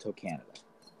Toronto,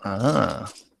 Canada.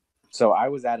 So I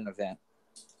was at an event.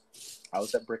 I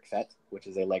was at Brickhead, which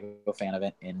is a Lego fan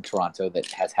event in Toronto that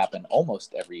has happened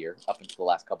almost every year up until the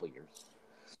last couple of years.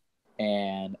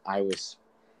 And I was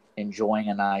enjoying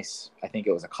a nice, I think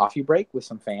it was a coffee break with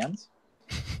some fans.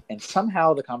 And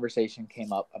somehow the conversation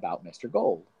came up about Mr.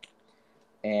 Gold.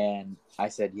 And I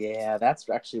said, yeah, that's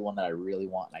actually one that I really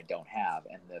want and I don't have.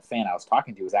 And the fan I was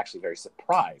talking to was actually very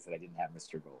surprised that I didn't have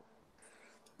Mr. Gold.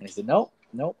 And he said, nope,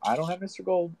 I don't have Mr.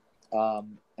 Gold.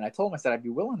 And I told him, I said, I'd be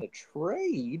willing to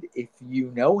trade if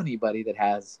you know anybody that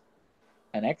has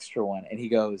an extra one. And he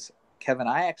goes, Kevin,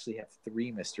 I actually have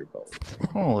 3 Mr. Gold.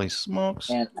 Holy smokes.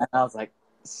 And I was like,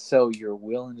 so you're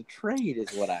willing to trade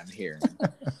is what I'm hearing.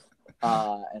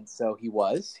 And so he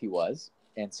was.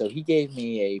 And so he gave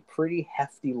me a pretty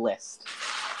hefty list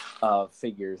of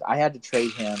figures. I had to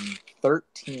trade him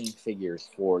 13 figures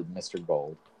for Mr.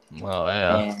 Gold. Oh,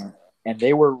 yeah. And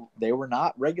they were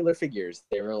not regular figures.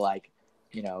 They were like,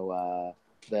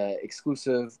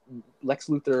 exclusive Lex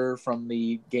Luthor from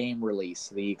the game release,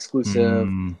 the exclusive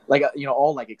like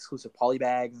all like exclusive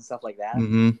polybags and stuff like that,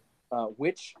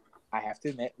 which I have to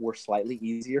admit were slightly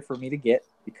easier for me to get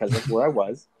because of where I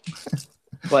was,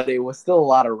 but it was still a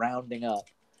lot of rounding up.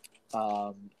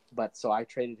 But so I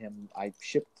traded him. I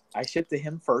shipped to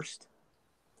him first,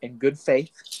 in good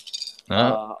faith,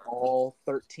 all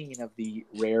 13 of the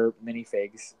rare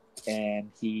minifigs,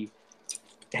 and he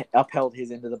upheld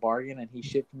his end of the bargain, and he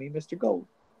shipped me Mr. Gold.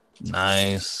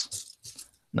 Nice.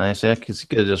 Yeah, because he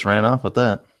could have just ran off with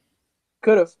that.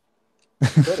 Could have.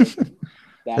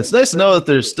 It's nice to know that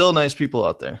there's still nice people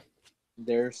out there.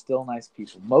 There's still nice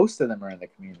people. Most of them are in the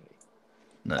community.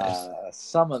 Nice.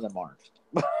 Some of them aren't.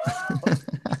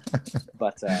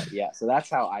 But yeah, so that's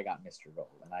how I got Mr. Gold,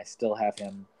 and I still have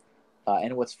him.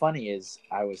 And what's funny is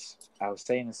I was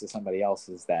saying this to somebody else,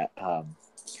 is that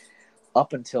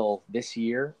up until this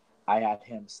year, I had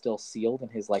him still sealed in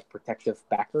his like protective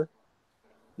backer,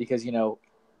 because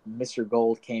Mr.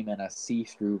 Gold came in a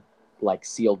see-through like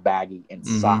sealed baggie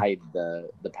inside the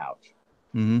pouch,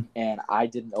 and I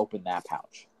didn't open that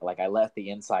pouch. Like I left the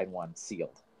inside one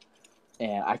sealed,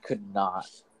 and I could not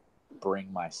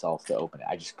bring myself to open it.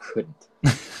 I just couldn't.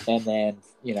 And then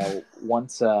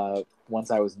once I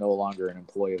was no longer an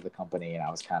employee of the company, and I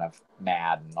was kind of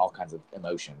mad and all kinds of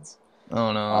emotions.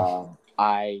 Oh no.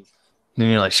 Then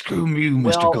you're like, screw you,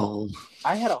 Mr. Gold.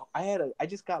 I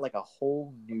just got like a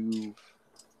whole new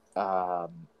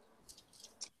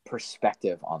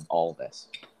perspective on all this.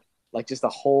 Like just a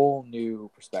whole new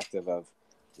perspective of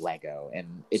Lego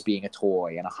and it being a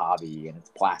toy and a hobby and it's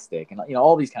plastic and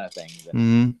all these kind of things.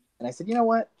 And I said, you know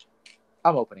what?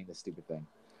 I'm opening this stupid thing.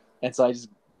 And so I just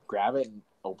grabbed it and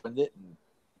opened it and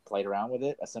played around with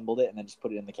it, assembled it, and then just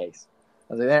put it in the case.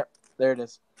 I was like, there it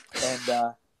is.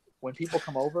 And when people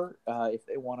come over, if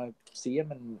they want to see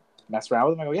him and mess around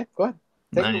with him, I go, yeah, go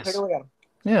ahead. Take a look at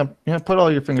him. Yeah, put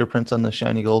all your fingerprints on the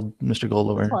shiny gold, Mr. Gold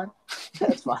over here.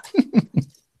 That's fine.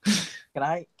 Can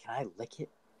I lick it?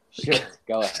 Sure,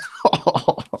 go ahead.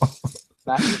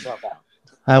 Knock yourself out.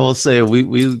 I will say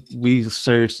we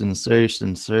searched and searched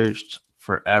and searched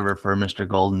forever for Mr.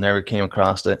 Gold and never came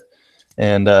across it.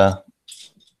 And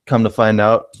come to find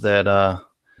out that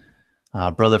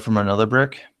brother from another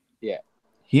brick,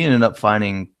 he ended up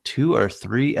finding 2 or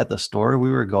 3 at the store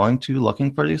we were going to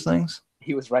looking for these things.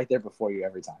 He was right there before you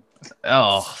every time.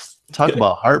 Oh, talk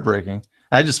about heartbreaking.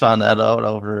 I just found that out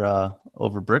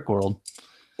over Brick World.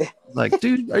 Like,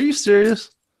 dude, are you serious?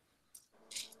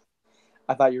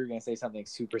 I thought you were going to say something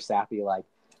super sappy, like,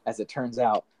 as it turns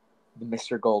out,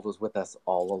 Mr. Gold was with us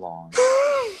all along.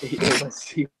 he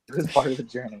was part of the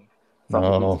journey.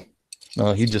 No,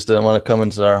 he just didn't want to come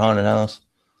into our haunted house.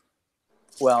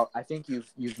 Well, I think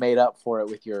you've made up for it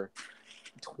with your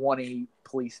 20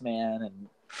 policeman and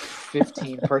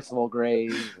 15 Percival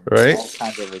Grays, right? All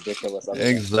kinds of ridiculous.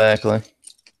 Exactly.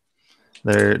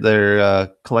 Things. They're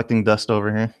collecting dust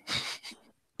over here.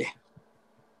 Yeah.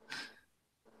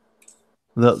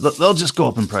 They'll just go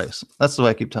up in price. That's the way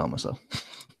I keep telling myself.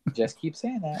 Just keep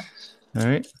saying that. All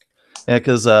right. Yeah,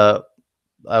 because I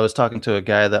was talking to a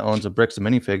guy that owns a bricks of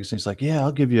minifigs, and he's like, "Yeah,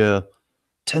 I'll give you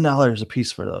 $10 a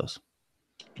piece for those."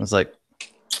 I was like,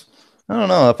 I don't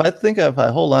know. If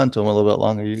I hold on to them a little bit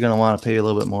longer, you're gonna want to pay a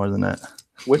little bit more than that.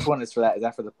 Which one is for that? Is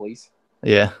that for the police?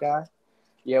 Yeah. Guy?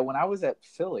 Yeah. When I was at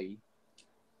Philly,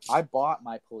 I bought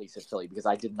my police at Philly because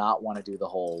I did not want to do the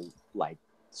whole like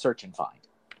search and find.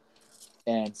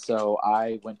 And so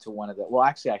I went to one of the. Well,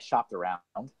 actually, I shopped around.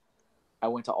 I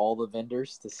went to all the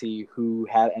vendors to see who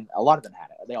had, and a lot of them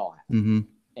had it. They all had it. Mm-hmm.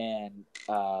 And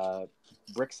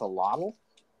Bricksalotl,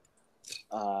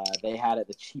 they had it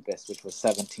the cheapest, which was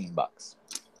 $17.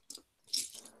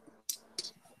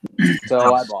 So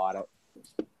I bought it.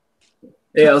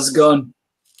 Hey, how's it going?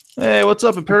 Hey, what's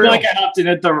up, Imperial? I feel like I hopped in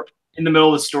in the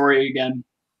middle of the story again.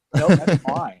 No, that's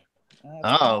fine.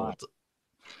 Fine.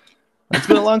 It's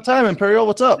been a long time, Imperial.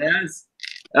 What's up? Yes.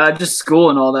 Just school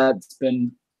and all that. It's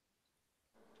been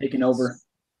taken over.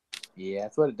 Yeah,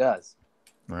 that's what it does.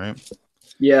 All right.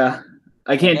 Yeah.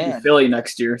 I can't do Philly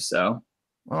next year, so.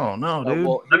 Oh, no, dude.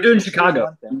 Well, I'm doing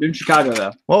Chicago.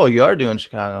 Though. Oh, you are doing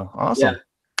Chicago. Awesome.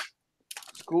 Yeah.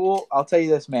 School, I'll tell you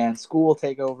this, man. School will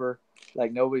take over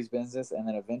like nobody's business, and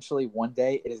then eventually one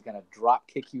day it is going to drop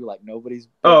kick you like nobody's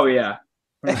business. Oh, yeah.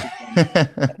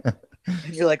 And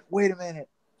you're like, wait a minute.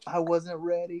 I wasn't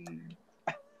ready.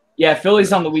 Yeah,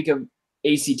 Philly's on the week of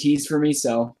ACTs for me,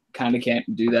 so kind of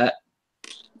can't do that.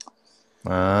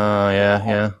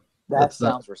 Yeah. That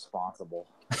sounds responsible.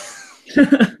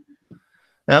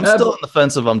 I'm still on the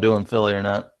fence if I'm doing Philly or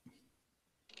not.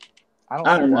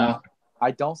 I don't know. I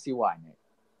don't see why, Nick.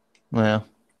 Yeah.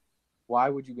 Why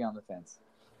would you be on the fence?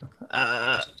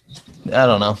 I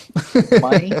don't know.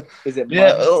 Money? Is it money?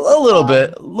 Yeah, Is a it little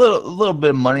time? bit, little bit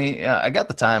of money. Yeah, I got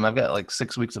the time. I've got like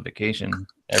 6 weeks of vacation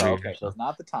every Oh, year. okay, so So it's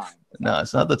not the time. no,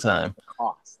 it's not the time. The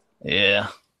cost. Yeah.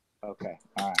 Okay.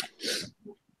 All right.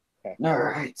 Okay. All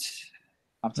right.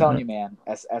 I'm telling you, man.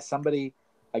 As somebody,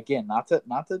 again, not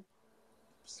to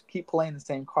keep playing the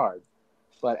same card,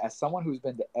 but as someone who's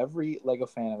been to every Lego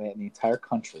fan event in the entire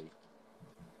country,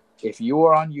 if you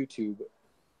are on YouTube,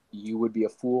 you would be a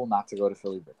fool not to go to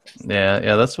Philly Brickfest.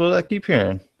 Yeah, that's what I keep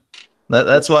hearing.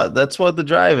 That's what the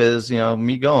drive is. You know,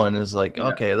 me going is like,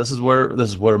 okay, this is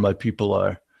where my people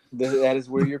are. That is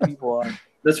where your people are.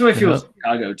 That's what I feel with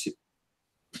Chicago too.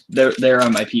 There are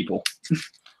my people.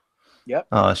 Yep.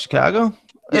 Chicago.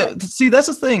 Yeah. See, that's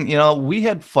the thing. You know, we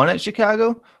had fun at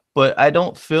Chicago, but I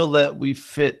don't feel that we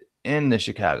fit into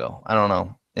Chicago. I don't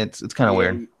know. It's kind of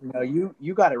weird. No,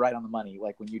 you got it right on the money.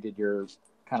 Like when you did your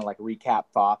kind of like recap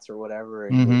thoughts or whatever,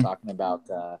 and you were talking about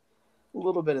a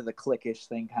little bit of the cliquish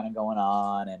thing kind of going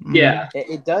on, and Yeah,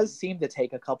 it does seem to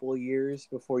take a couple of years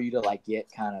before you to like get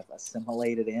kind of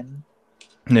assimilated in.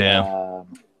 Yeah.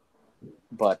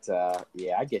 But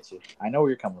yeah, I get you. I know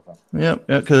where you're coming from. Yeah,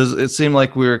 because it seemed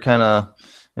like we were kind of.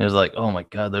 It was like, oh my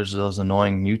god, there's those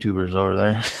annoying YouTubers over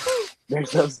there.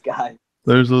 There's those guys.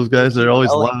 There's those guys that are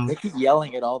always loud. They keep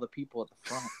yelling at all the people at the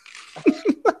front.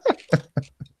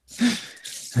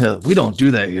 Yeah, we don't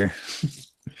do that here.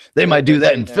 They might do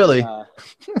that in Philly.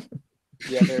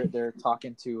 Yeah, they're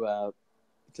talking to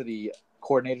the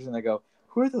coordinators, and they go,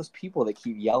 "Who are those people that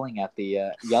keep yelling at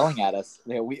us?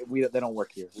 They don't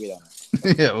work here. We don't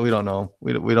know." Yeah, we don't know.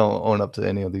 We don't own up to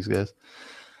any of these guys.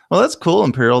 Well, that's cool,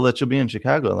 Imperial, that you'll be in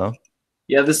Chicago though.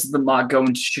 Yeah, this is the mock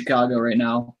going to Chicago right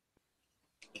now.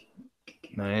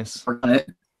 Nice. It.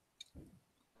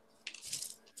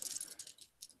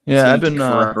 Yeah, I've been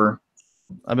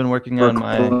working on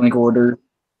my order.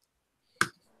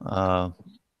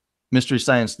 Mystery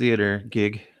Science Theater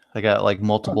gig. I got like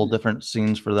multiple different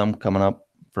scenes for them coming up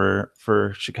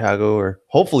for Chicago or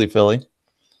hopefully Philly.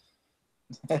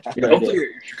 Hopefully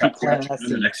Chicago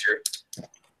next year.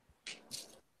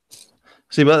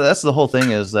 See, but that's the whole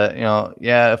thing is that, you know,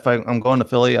 yeah, if I'm going to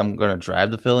Philly, I'm going to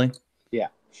drive to Philly. Yeah,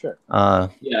 sure.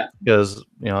 Yeah. Because,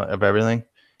 you know, of everything.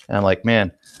 And I'm like,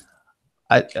 man,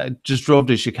 I just drove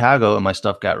to Chicago and my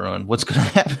stuff got ruined. What's going to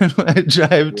happen when I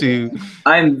drive to...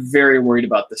 I'm very worried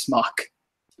about this mock.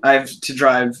 I have to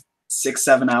drive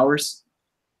 6-7 hours.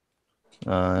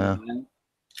 Yeah.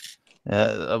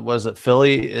 Was it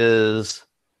Philly is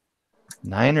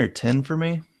 9 or 10 for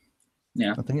me?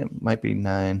 Yeah. I think it might be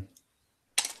 9.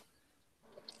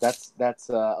 That's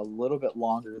a little bit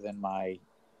longer than my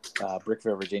Brick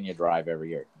Fair, Virginia drive every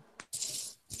year.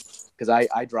 Because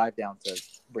I drive down to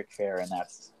Brick Fair, and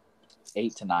that's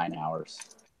 8 to 9 hours.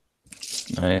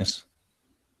 Nice.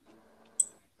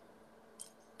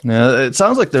 Yeah, it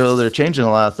sounds like they're changing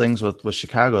a lot of things with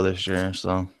Chicago this year,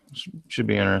 so should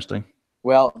be interesting.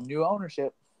 Well, new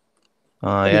ownership.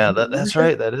 Yeah, that's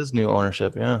right. That is new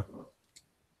ownership. Yeah.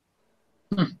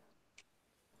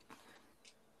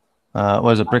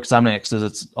 What is it? Brick Somniac says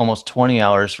it's almost 20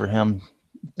 hours for him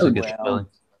to get to Philly.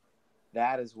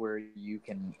 That is where you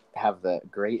can have the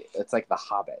great. It's like The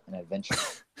Hobbit, an adventure.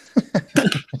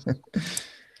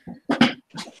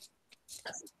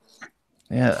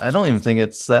 Yeah, I don't even think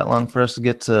it's that long for us to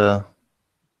get to.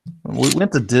 We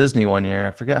went to Disney one year.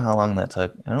 I forget how long that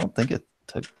took. I don't think it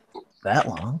took that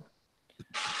long.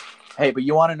 Hey, but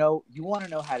you want to know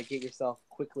how to get yourself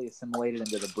quickly assimilated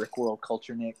into the brick world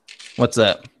culture, Nick? What's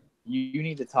that? You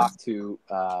need to talk to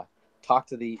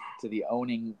the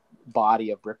owning body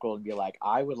of Brick World and be like,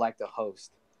 I would like to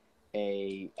host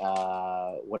a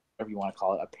whatever you want to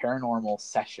call it, a paranormal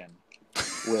session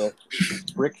with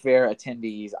Brick Fair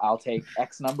attendees. I'll take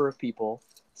X number of people,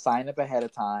 sign up ahead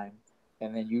of time,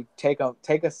 and then you take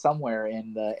us somewhere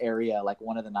in the area, like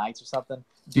one of the nights or something.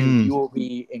 Dude, you will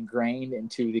be ingrained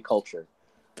into the culture.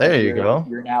 There you go.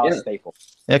 You're now a staple.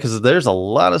 Yeah, because there's a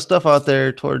lot of stuff out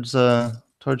there towards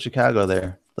Chicago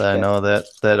there that I know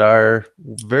that are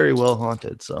very well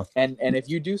haunted. So and if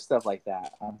you do stuff like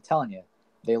that, I'm telling you,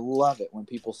 they love it when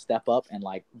people step up and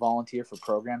like volunteer for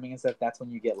programming and stuff. That's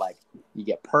when you get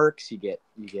perks, you get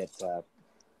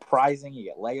prizing, you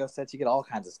get Lego sets, you get all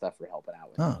kinds of stuff for helping out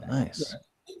with. Oh, nice.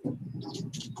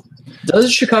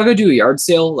 Does Chicago do a yard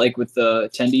sale like with the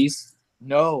attendees?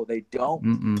 No, they don't.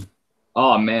 Mm-mm.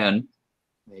 Oh man,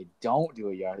 they don't do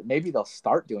a yard. Maybe they'll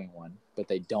start doing one, but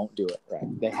they don't do it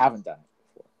right. They haven't done it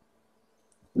before.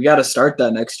 We got to start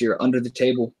that next year. Under the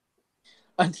table.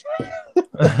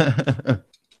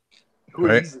 Who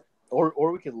are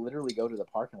Or we could literally go to the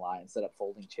parking lot and set up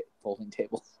folding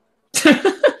tables.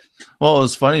 Well, it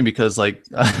was funny because like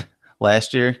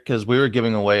last year, because we were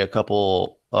giving away a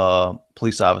couple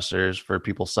police officers for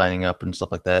people signing up and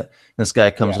stuff like that. And this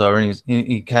guy comes over and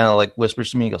he kind of like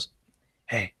whispers to me. He goes,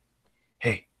 "Hey,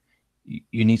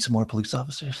 you need some more police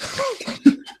officers?"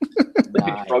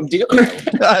 Like a drug dealer.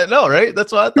 I know, right?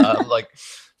 That's what I thought. I'm like,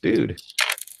 dude.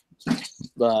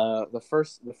 The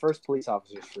first police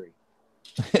officer is free.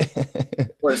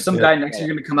 Or some guy next year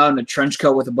going to come out in a trench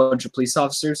coat with a bunch of police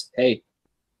officers. Hey,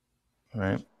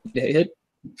 right. Hit.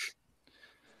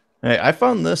 Hey, I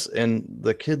found this in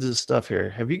the kids' stuff here.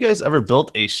 Have you guys ever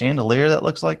built a chandelier that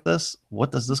looks like this?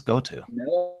 What does this go to?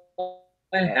 No,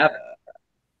 I haven't.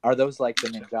 Are those like the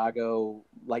Ninjago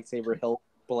lightsaber hilt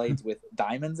blades with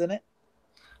diamonds in it?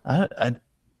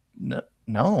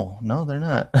 No, they're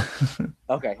not.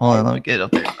 Okay. Hold on, let me get it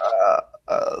up there.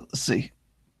 Let's see.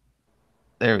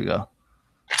 There we go.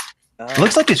 It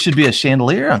looks like it should be a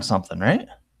chandelier on something, right?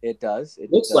 It does.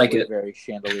 It looks does like look it. Very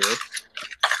chandelier.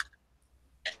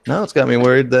 No, it's got me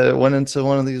worried that it went into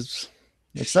one of these.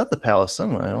 It's not the Palace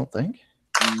Cinema, I don't think.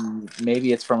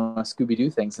 Maybe it's from a Scooby-Doo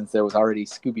thing since there was already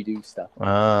Scooby-Doo stuff.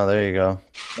 Ah, there you go.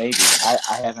 Maybe.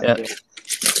 I haven't built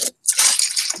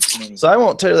many. So I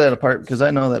won't tear that apart because I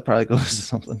know that probably goes to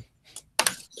something.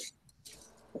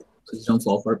 Please don't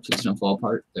fall apart. Please don't fall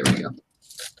apart. There we go.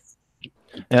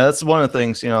 Yeah, that's one of the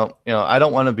things, I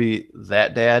don't want to be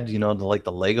that dad, like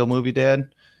the Lego movie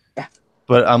dad. Yeah.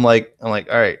 But I'm like, all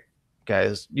right,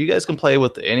 guys, you guys can play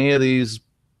with any of these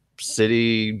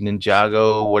City,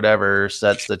 Ninjago, whatever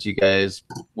sets that you guys,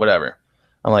 whatever.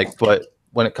 I'm like, but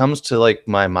when it comes to like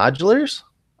my modulars,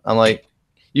 I'm like,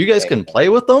 you guys can play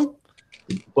with them,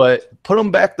 but put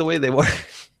them back the way they were.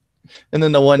 And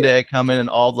then the one day I come in and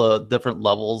all the different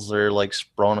levels are like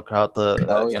sprawling across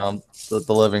the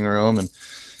living room, and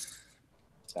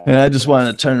I just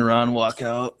wanted to turn around and walk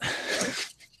out.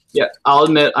 Yeah, I'll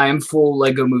admit I am full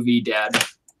Lego movie dad.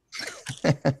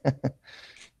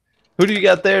 Who do you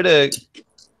got there to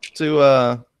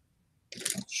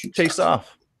chase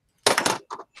off?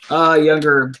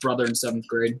 Younger brother in 7th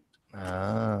grade.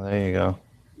 Ah, there you go.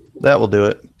 That will do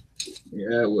it.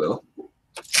 Yeah, it will.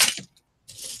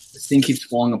 This thing keeps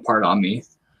falling apart on me.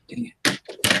 Dang it.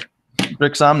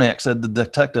 Rick Somniak said the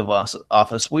detective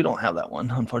office. We don't have that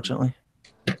one, unfortunately.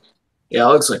 Yeah,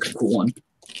 it looks like a cool one.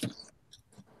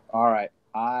 All right.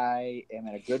 I am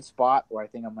at a good spot where I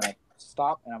think I'm going to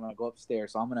stop and I'm going to go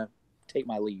upstairs. So I'm going to take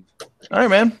my leave. All right,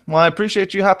 man. Well, I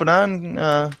appreciate you hopping on.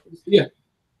 Yeah.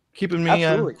 Keeping me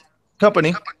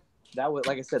company. That was,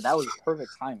 like I said, that was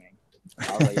perfect timing.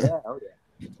 I was like, yeah.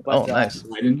 But, nice.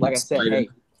 Like I said, hey,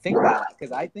 think about it,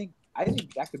 because I think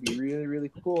that could be really,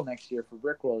 really cool next year for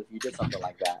Brickworld if you did something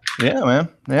like that. Yeah, man.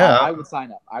 Yeah, I would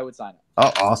sign up.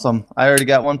 Oh, awesome! I already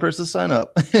got one person to sign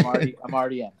up. I'm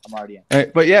already in. All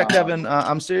right, but yeah, Kevin,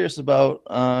 I'm serious about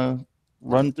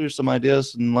run through some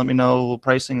ideas and let me know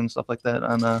pricing and stuff like that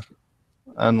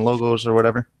on logos or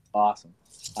whatever. Awesome.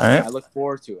 All right. I look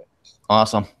forward to it.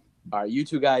 Awesome. All right, you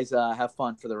two guys have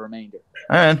fun for the remainder.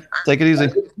 All right, take it easy.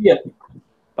 Yeah.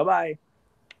 Bye-bye.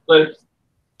 Later.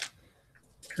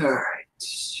 All right.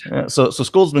 Yeah, so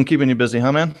school's been keeping you busy,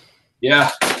 huh, man?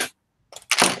 Yeah.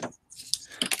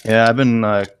 Yeah, I've been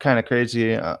kind of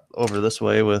crazy over this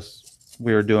way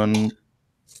we were doing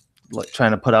like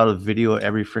trying to put out a video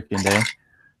every freaking day.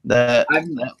 That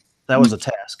was a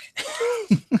task.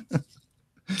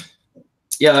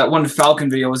 Yeah, that one Falcon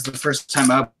video was the first time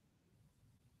up.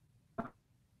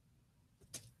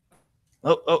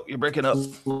 Oh, you're breaking up.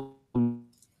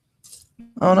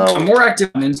 Oh no. I'm more active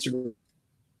on Instagram.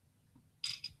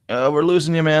 We're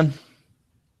losing you, man.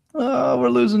 We're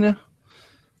losing you.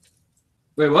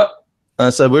 Wait, what? I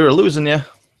said we were losing you.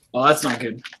 Oh, that's not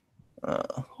good.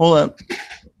 Hold on.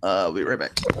 I'll be right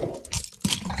back.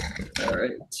 All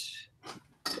right.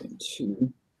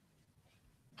 2.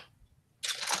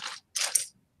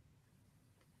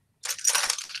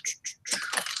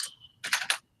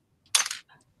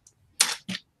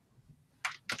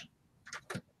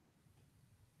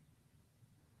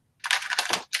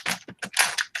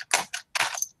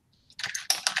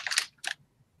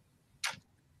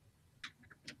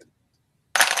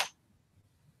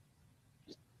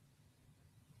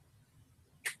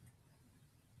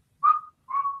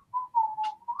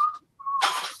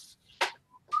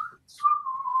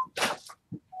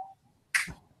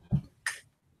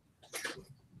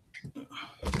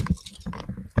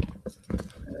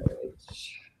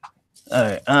 All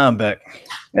right, I'm back.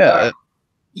 Yeah.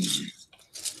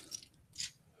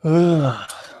 Yeah,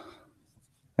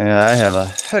 I have a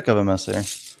heck of a mess there.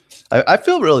 I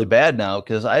feel really bad now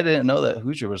because I didn't know that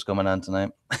Hoosier was coming on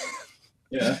tonight.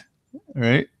 Yeah.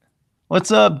 Right.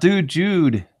 What's up, dude?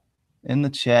 Jude in the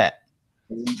chat.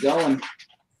 How's it going?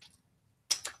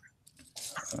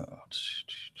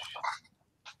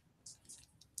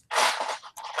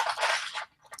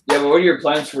 Yeah, but what are your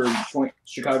plans for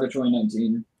Chicago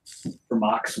 2019 for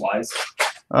mocks wise?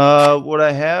 What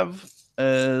I have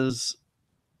is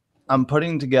I'm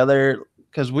putting together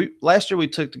because last year we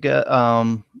took to get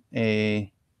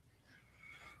a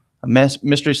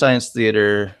mystery science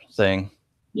theater thing.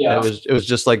 Yeah. It was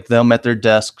just like them at their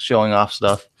desk showing off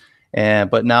stuff.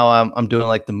 But now I'm doing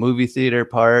like the movie theater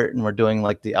part, and we're doing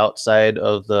like the outside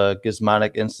of the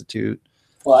Gizmonic Institute.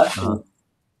 Well, that's cool.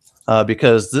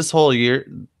 Because this whole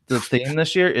year, the theme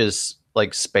this year is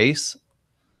like space.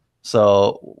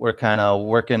 So we're kind of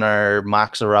working our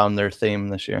mocks around their theme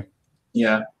this year.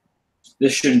 Yeah.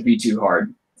 This shouldn't be too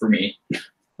hard for me.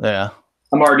 Yeah.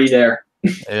 I'm already there.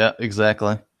 Yeah,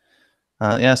 exactly.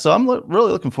 Yeah, so I'm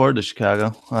really looking forward to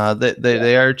Chicago.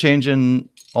 They are changing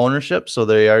ownership, so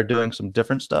they are doing some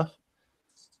different stuff.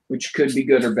 Which could be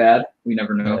good or bad. We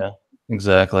never know. Yeah,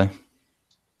 exactly.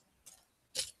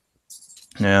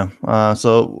 Yeah.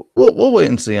 So we'll wait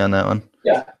and see on that one.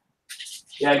 Yeah.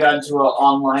 Yeah, I got into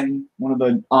one of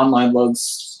the online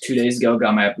loads 2 days ago.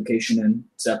 Got my application in,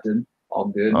 accepted. All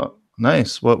good. Oh,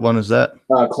 nice. What one is that?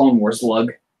 Clone Wars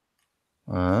lug.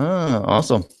 Ah,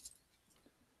 awesome.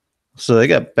 So they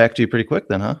got back to you pretty quick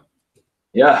then, huh?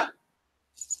 Yeah.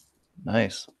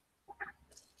 Nice.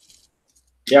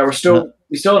 Yeah, we still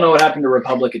don't know what happened to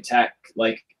Republic Attack.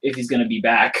 Like if he's gonna be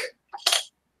back.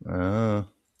 Oh.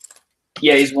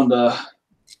 Yeah, he's one of the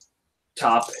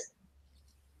top.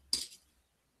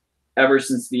 Ever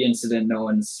since the incident, no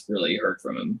one's really heard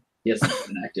from him. He hasn't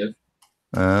been active.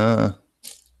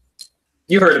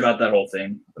 You heard about that whole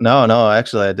thing? No,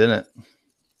 actually I didn't.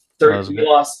 He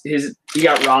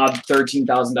got robbed.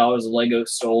 $13,000 of Lego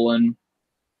stolen.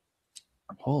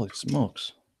 Holy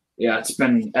smokes! Yeah, it's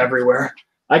been everywhere.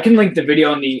 I can link the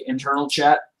video in the internal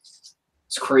chat.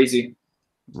 It's crazy.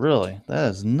 Really,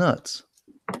 that is nuts.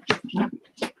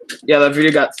 Yeah, that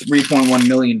video got 3.1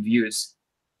 million views.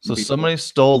 So somebody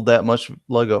stole that much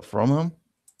Lego from him?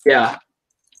 Yeah.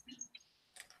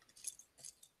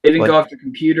 They didn't go after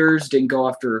computers, didn't go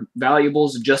after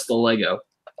valuables, just the Lego.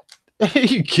 Are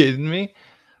you kidding me?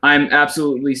 I'm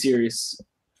absolutely serious.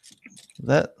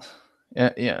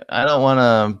 Yeah, I don't want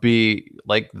to be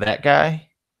like that guy,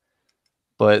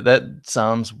 but that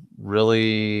sounds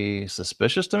really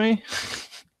suspicious to me.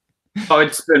 Oh,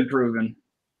 it's been proven.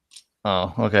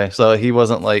 Oh, okay. So he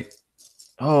wasn't like,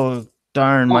 oh,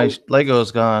 darn, my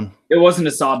Lego's gone. It wasn't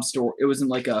a sob story. It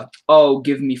wasn't like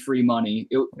give me free money.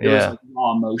 It was like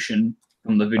raw emotion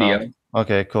from the video. Oh,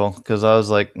 okay, cool. Because I was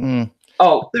like,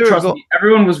 trust me,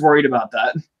 everyone was worried about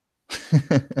that.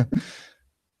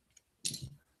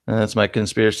 And that's my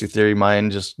conspiracy theory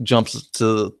mind just jumps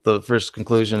to the first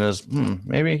conclusion is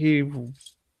maybe he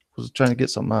was trying to get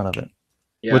something out of it.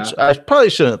 Yeah. Which I probably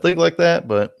shouldn't think like that,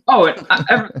 but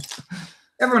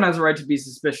everyone has a right to be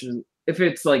suspicious if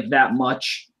it's like that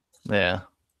much. Yeah.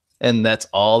 And that's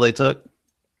all they took?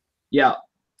 Yeah.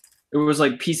 It was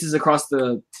like pieces across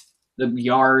the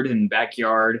yard and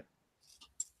backyard.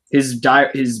 His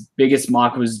biggest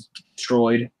mock was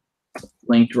destroyed.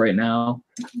 Linked right now.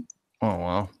 Oh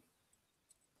wow.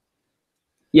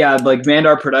 Yeah, like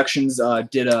Mandar Productions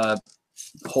did a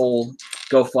whole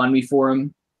GoFundMe for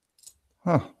him.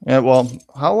 Huh. Yeah, well,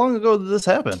 how long ago did this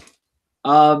happen?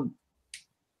 When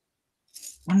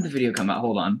did the video come out?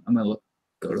 Hold on. I'm gonna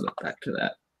back to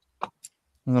that.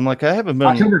 And I'm like, I haven't been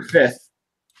October 5th.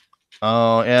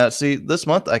 Oh yeah. See, this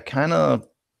month I kind of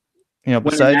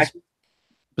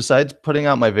besides putting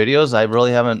out my videos, I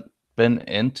really haven't been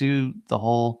into the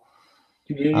whole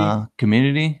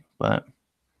community, but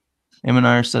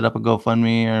M&R set up a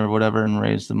GoFundMe or whatever and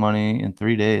raised the money in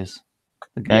 3 days.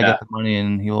 The guy got the money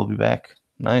and he will be back.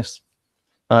 Nice.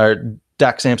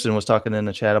 Doc Sampson was talking in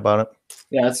the chat about it.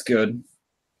 Yeah, that's good.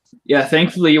 Yeah,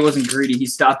 thankfully he wasn't greedy. He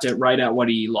stopped it right at what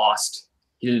he lost.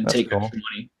 He didn't take extra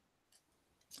money.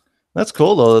 That's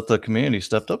cool though that the community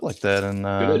stepped up like that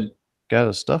and got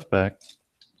his stuff back.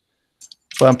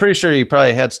 But I'm pretty sure he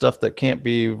probably had stuff that can't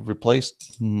be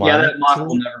replaced. Yeah, that mock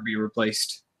will never be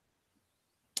replaced.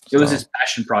 It was his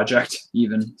passion project,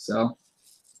 even so.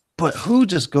 But who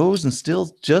just goes and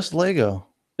steals just Lego?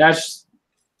 That's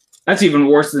even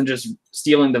worse than just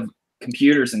stealing the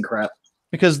computers and crap.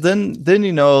 Because then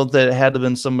you know that it had to have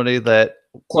been somebody that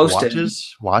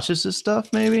watches his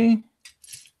stuff, maybe.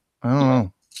 I don't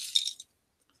know.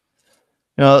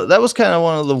 that was kind of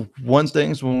one of the one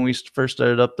things when we first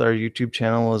started up our YouTube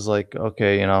channel was like,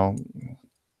 okay,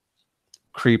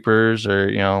 creepers or,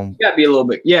 You gotta be a little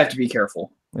bit. You have to be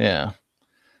careful. yeah.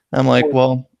 I'm like,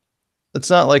 well, it's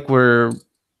not like we're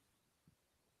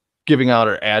giving out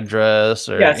our address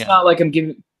or Yeah, it's not like I'm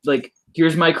giving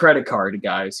here's my credit card,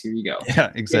 guys. Here you go.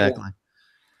 Yeah, exactly.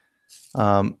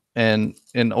 And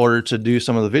in order to do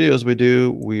some of the videos we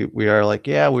do, we are like,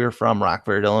 yeah, we're from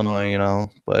Rockford, Illinois,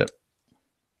 but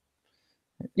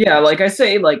yeah, like I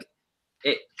say, like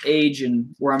age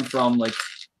and where I'm from, like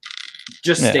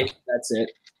just state that's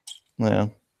it. Yeah.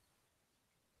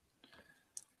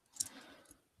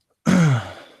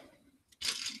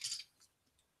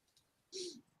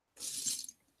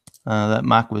 That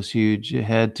mock was huge. It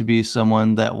had to be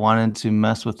someone that wanted to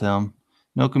mess with him.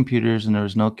 No computers, and there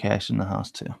was no cash in the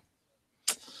house too.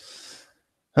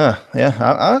 Huh? Yeah,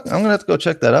 I'm gonna have to go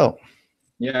check that out.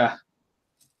 Yeah.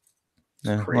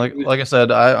 Yeah, like I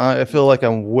said, I feel like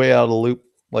I'm way out of the loop.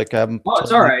 Like I'm. Oh,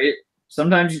 it's all right.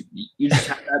 Sometimes you just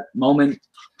have that moment.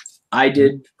 I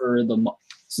did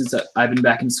since I've been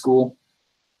back in school.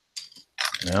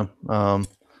 Yeah.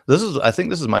 I think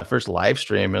this is my first live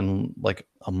stream in like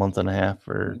a month and a half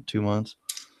or 2 months.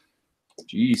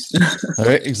 Jeez. All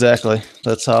right, exactly.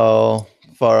 That's how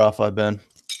far off I've been.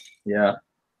 Yeah.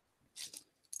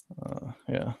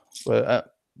 Yeah,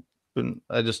 but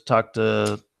I just talked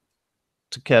to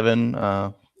Kevin.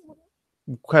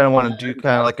 Kind of want to do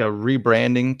kind of like a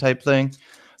rebranding type thing,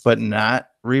 but not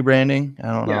rebranding.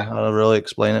 I don't know how to really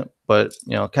explain it, but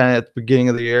kind of at the beginning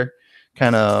of the year,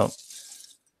 kind of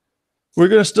we're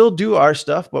gonna still do our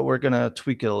stuff, but we're gonna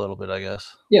tweak it a little bit, I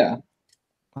guess. Yeah.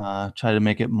 Try to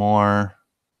make it more.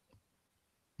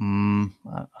 I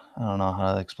don't know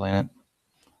how to explain it.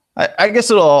 I guess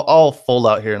it'll all fold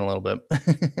out here in a little bit.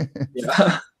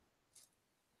 Yeah.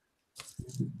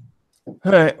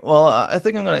 All right. Well, I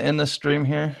think I'm going to end this stream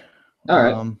here. All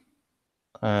right.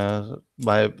 Our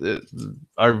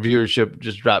viewership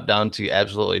just dropped down to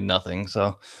absolutely nothing.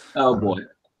 So. Oh boy.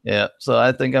 Yeah. So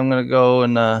I think I'm going to go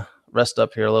and rest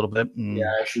up here a little bit. And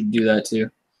yeah, I should do that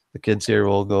too. The kids here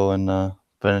will go and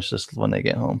finish this when they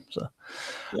get home. So.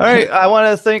 All right. I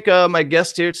want to thank my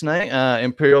guest here tonight,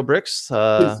 Imperial Bricks.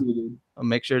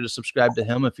 Make sure to subscribe to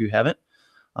him if you haven't.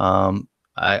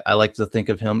 I like to think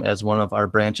of him as one of our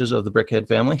branches of the Brickhead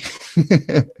family.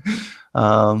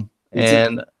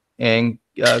 And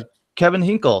Kevin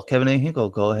Hinkle, Kevin A. Hinkle,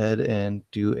 go ahead and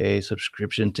do a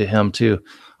subscription to him too.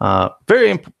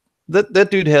 That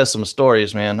dude has some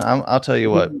stories, man. I'll tell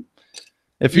you what.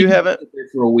 If you haven't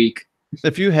for a week,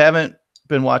 if you haven't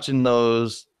been watching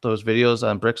those videos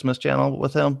on Bricksmith's channel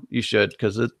with him, you should,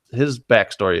 because his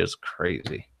backstory is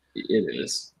crazy. It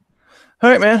is. All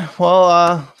right, man.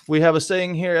 Well, we have a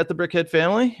saying here at the Brickhead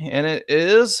family, and it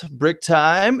is brick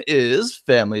time is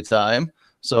family time.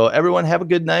 So everyone have a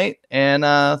good night, and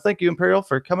thank you, Imperial,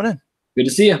 for coming in. Good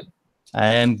to see you.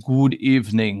 And good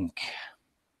evening.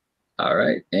 All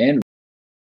right. And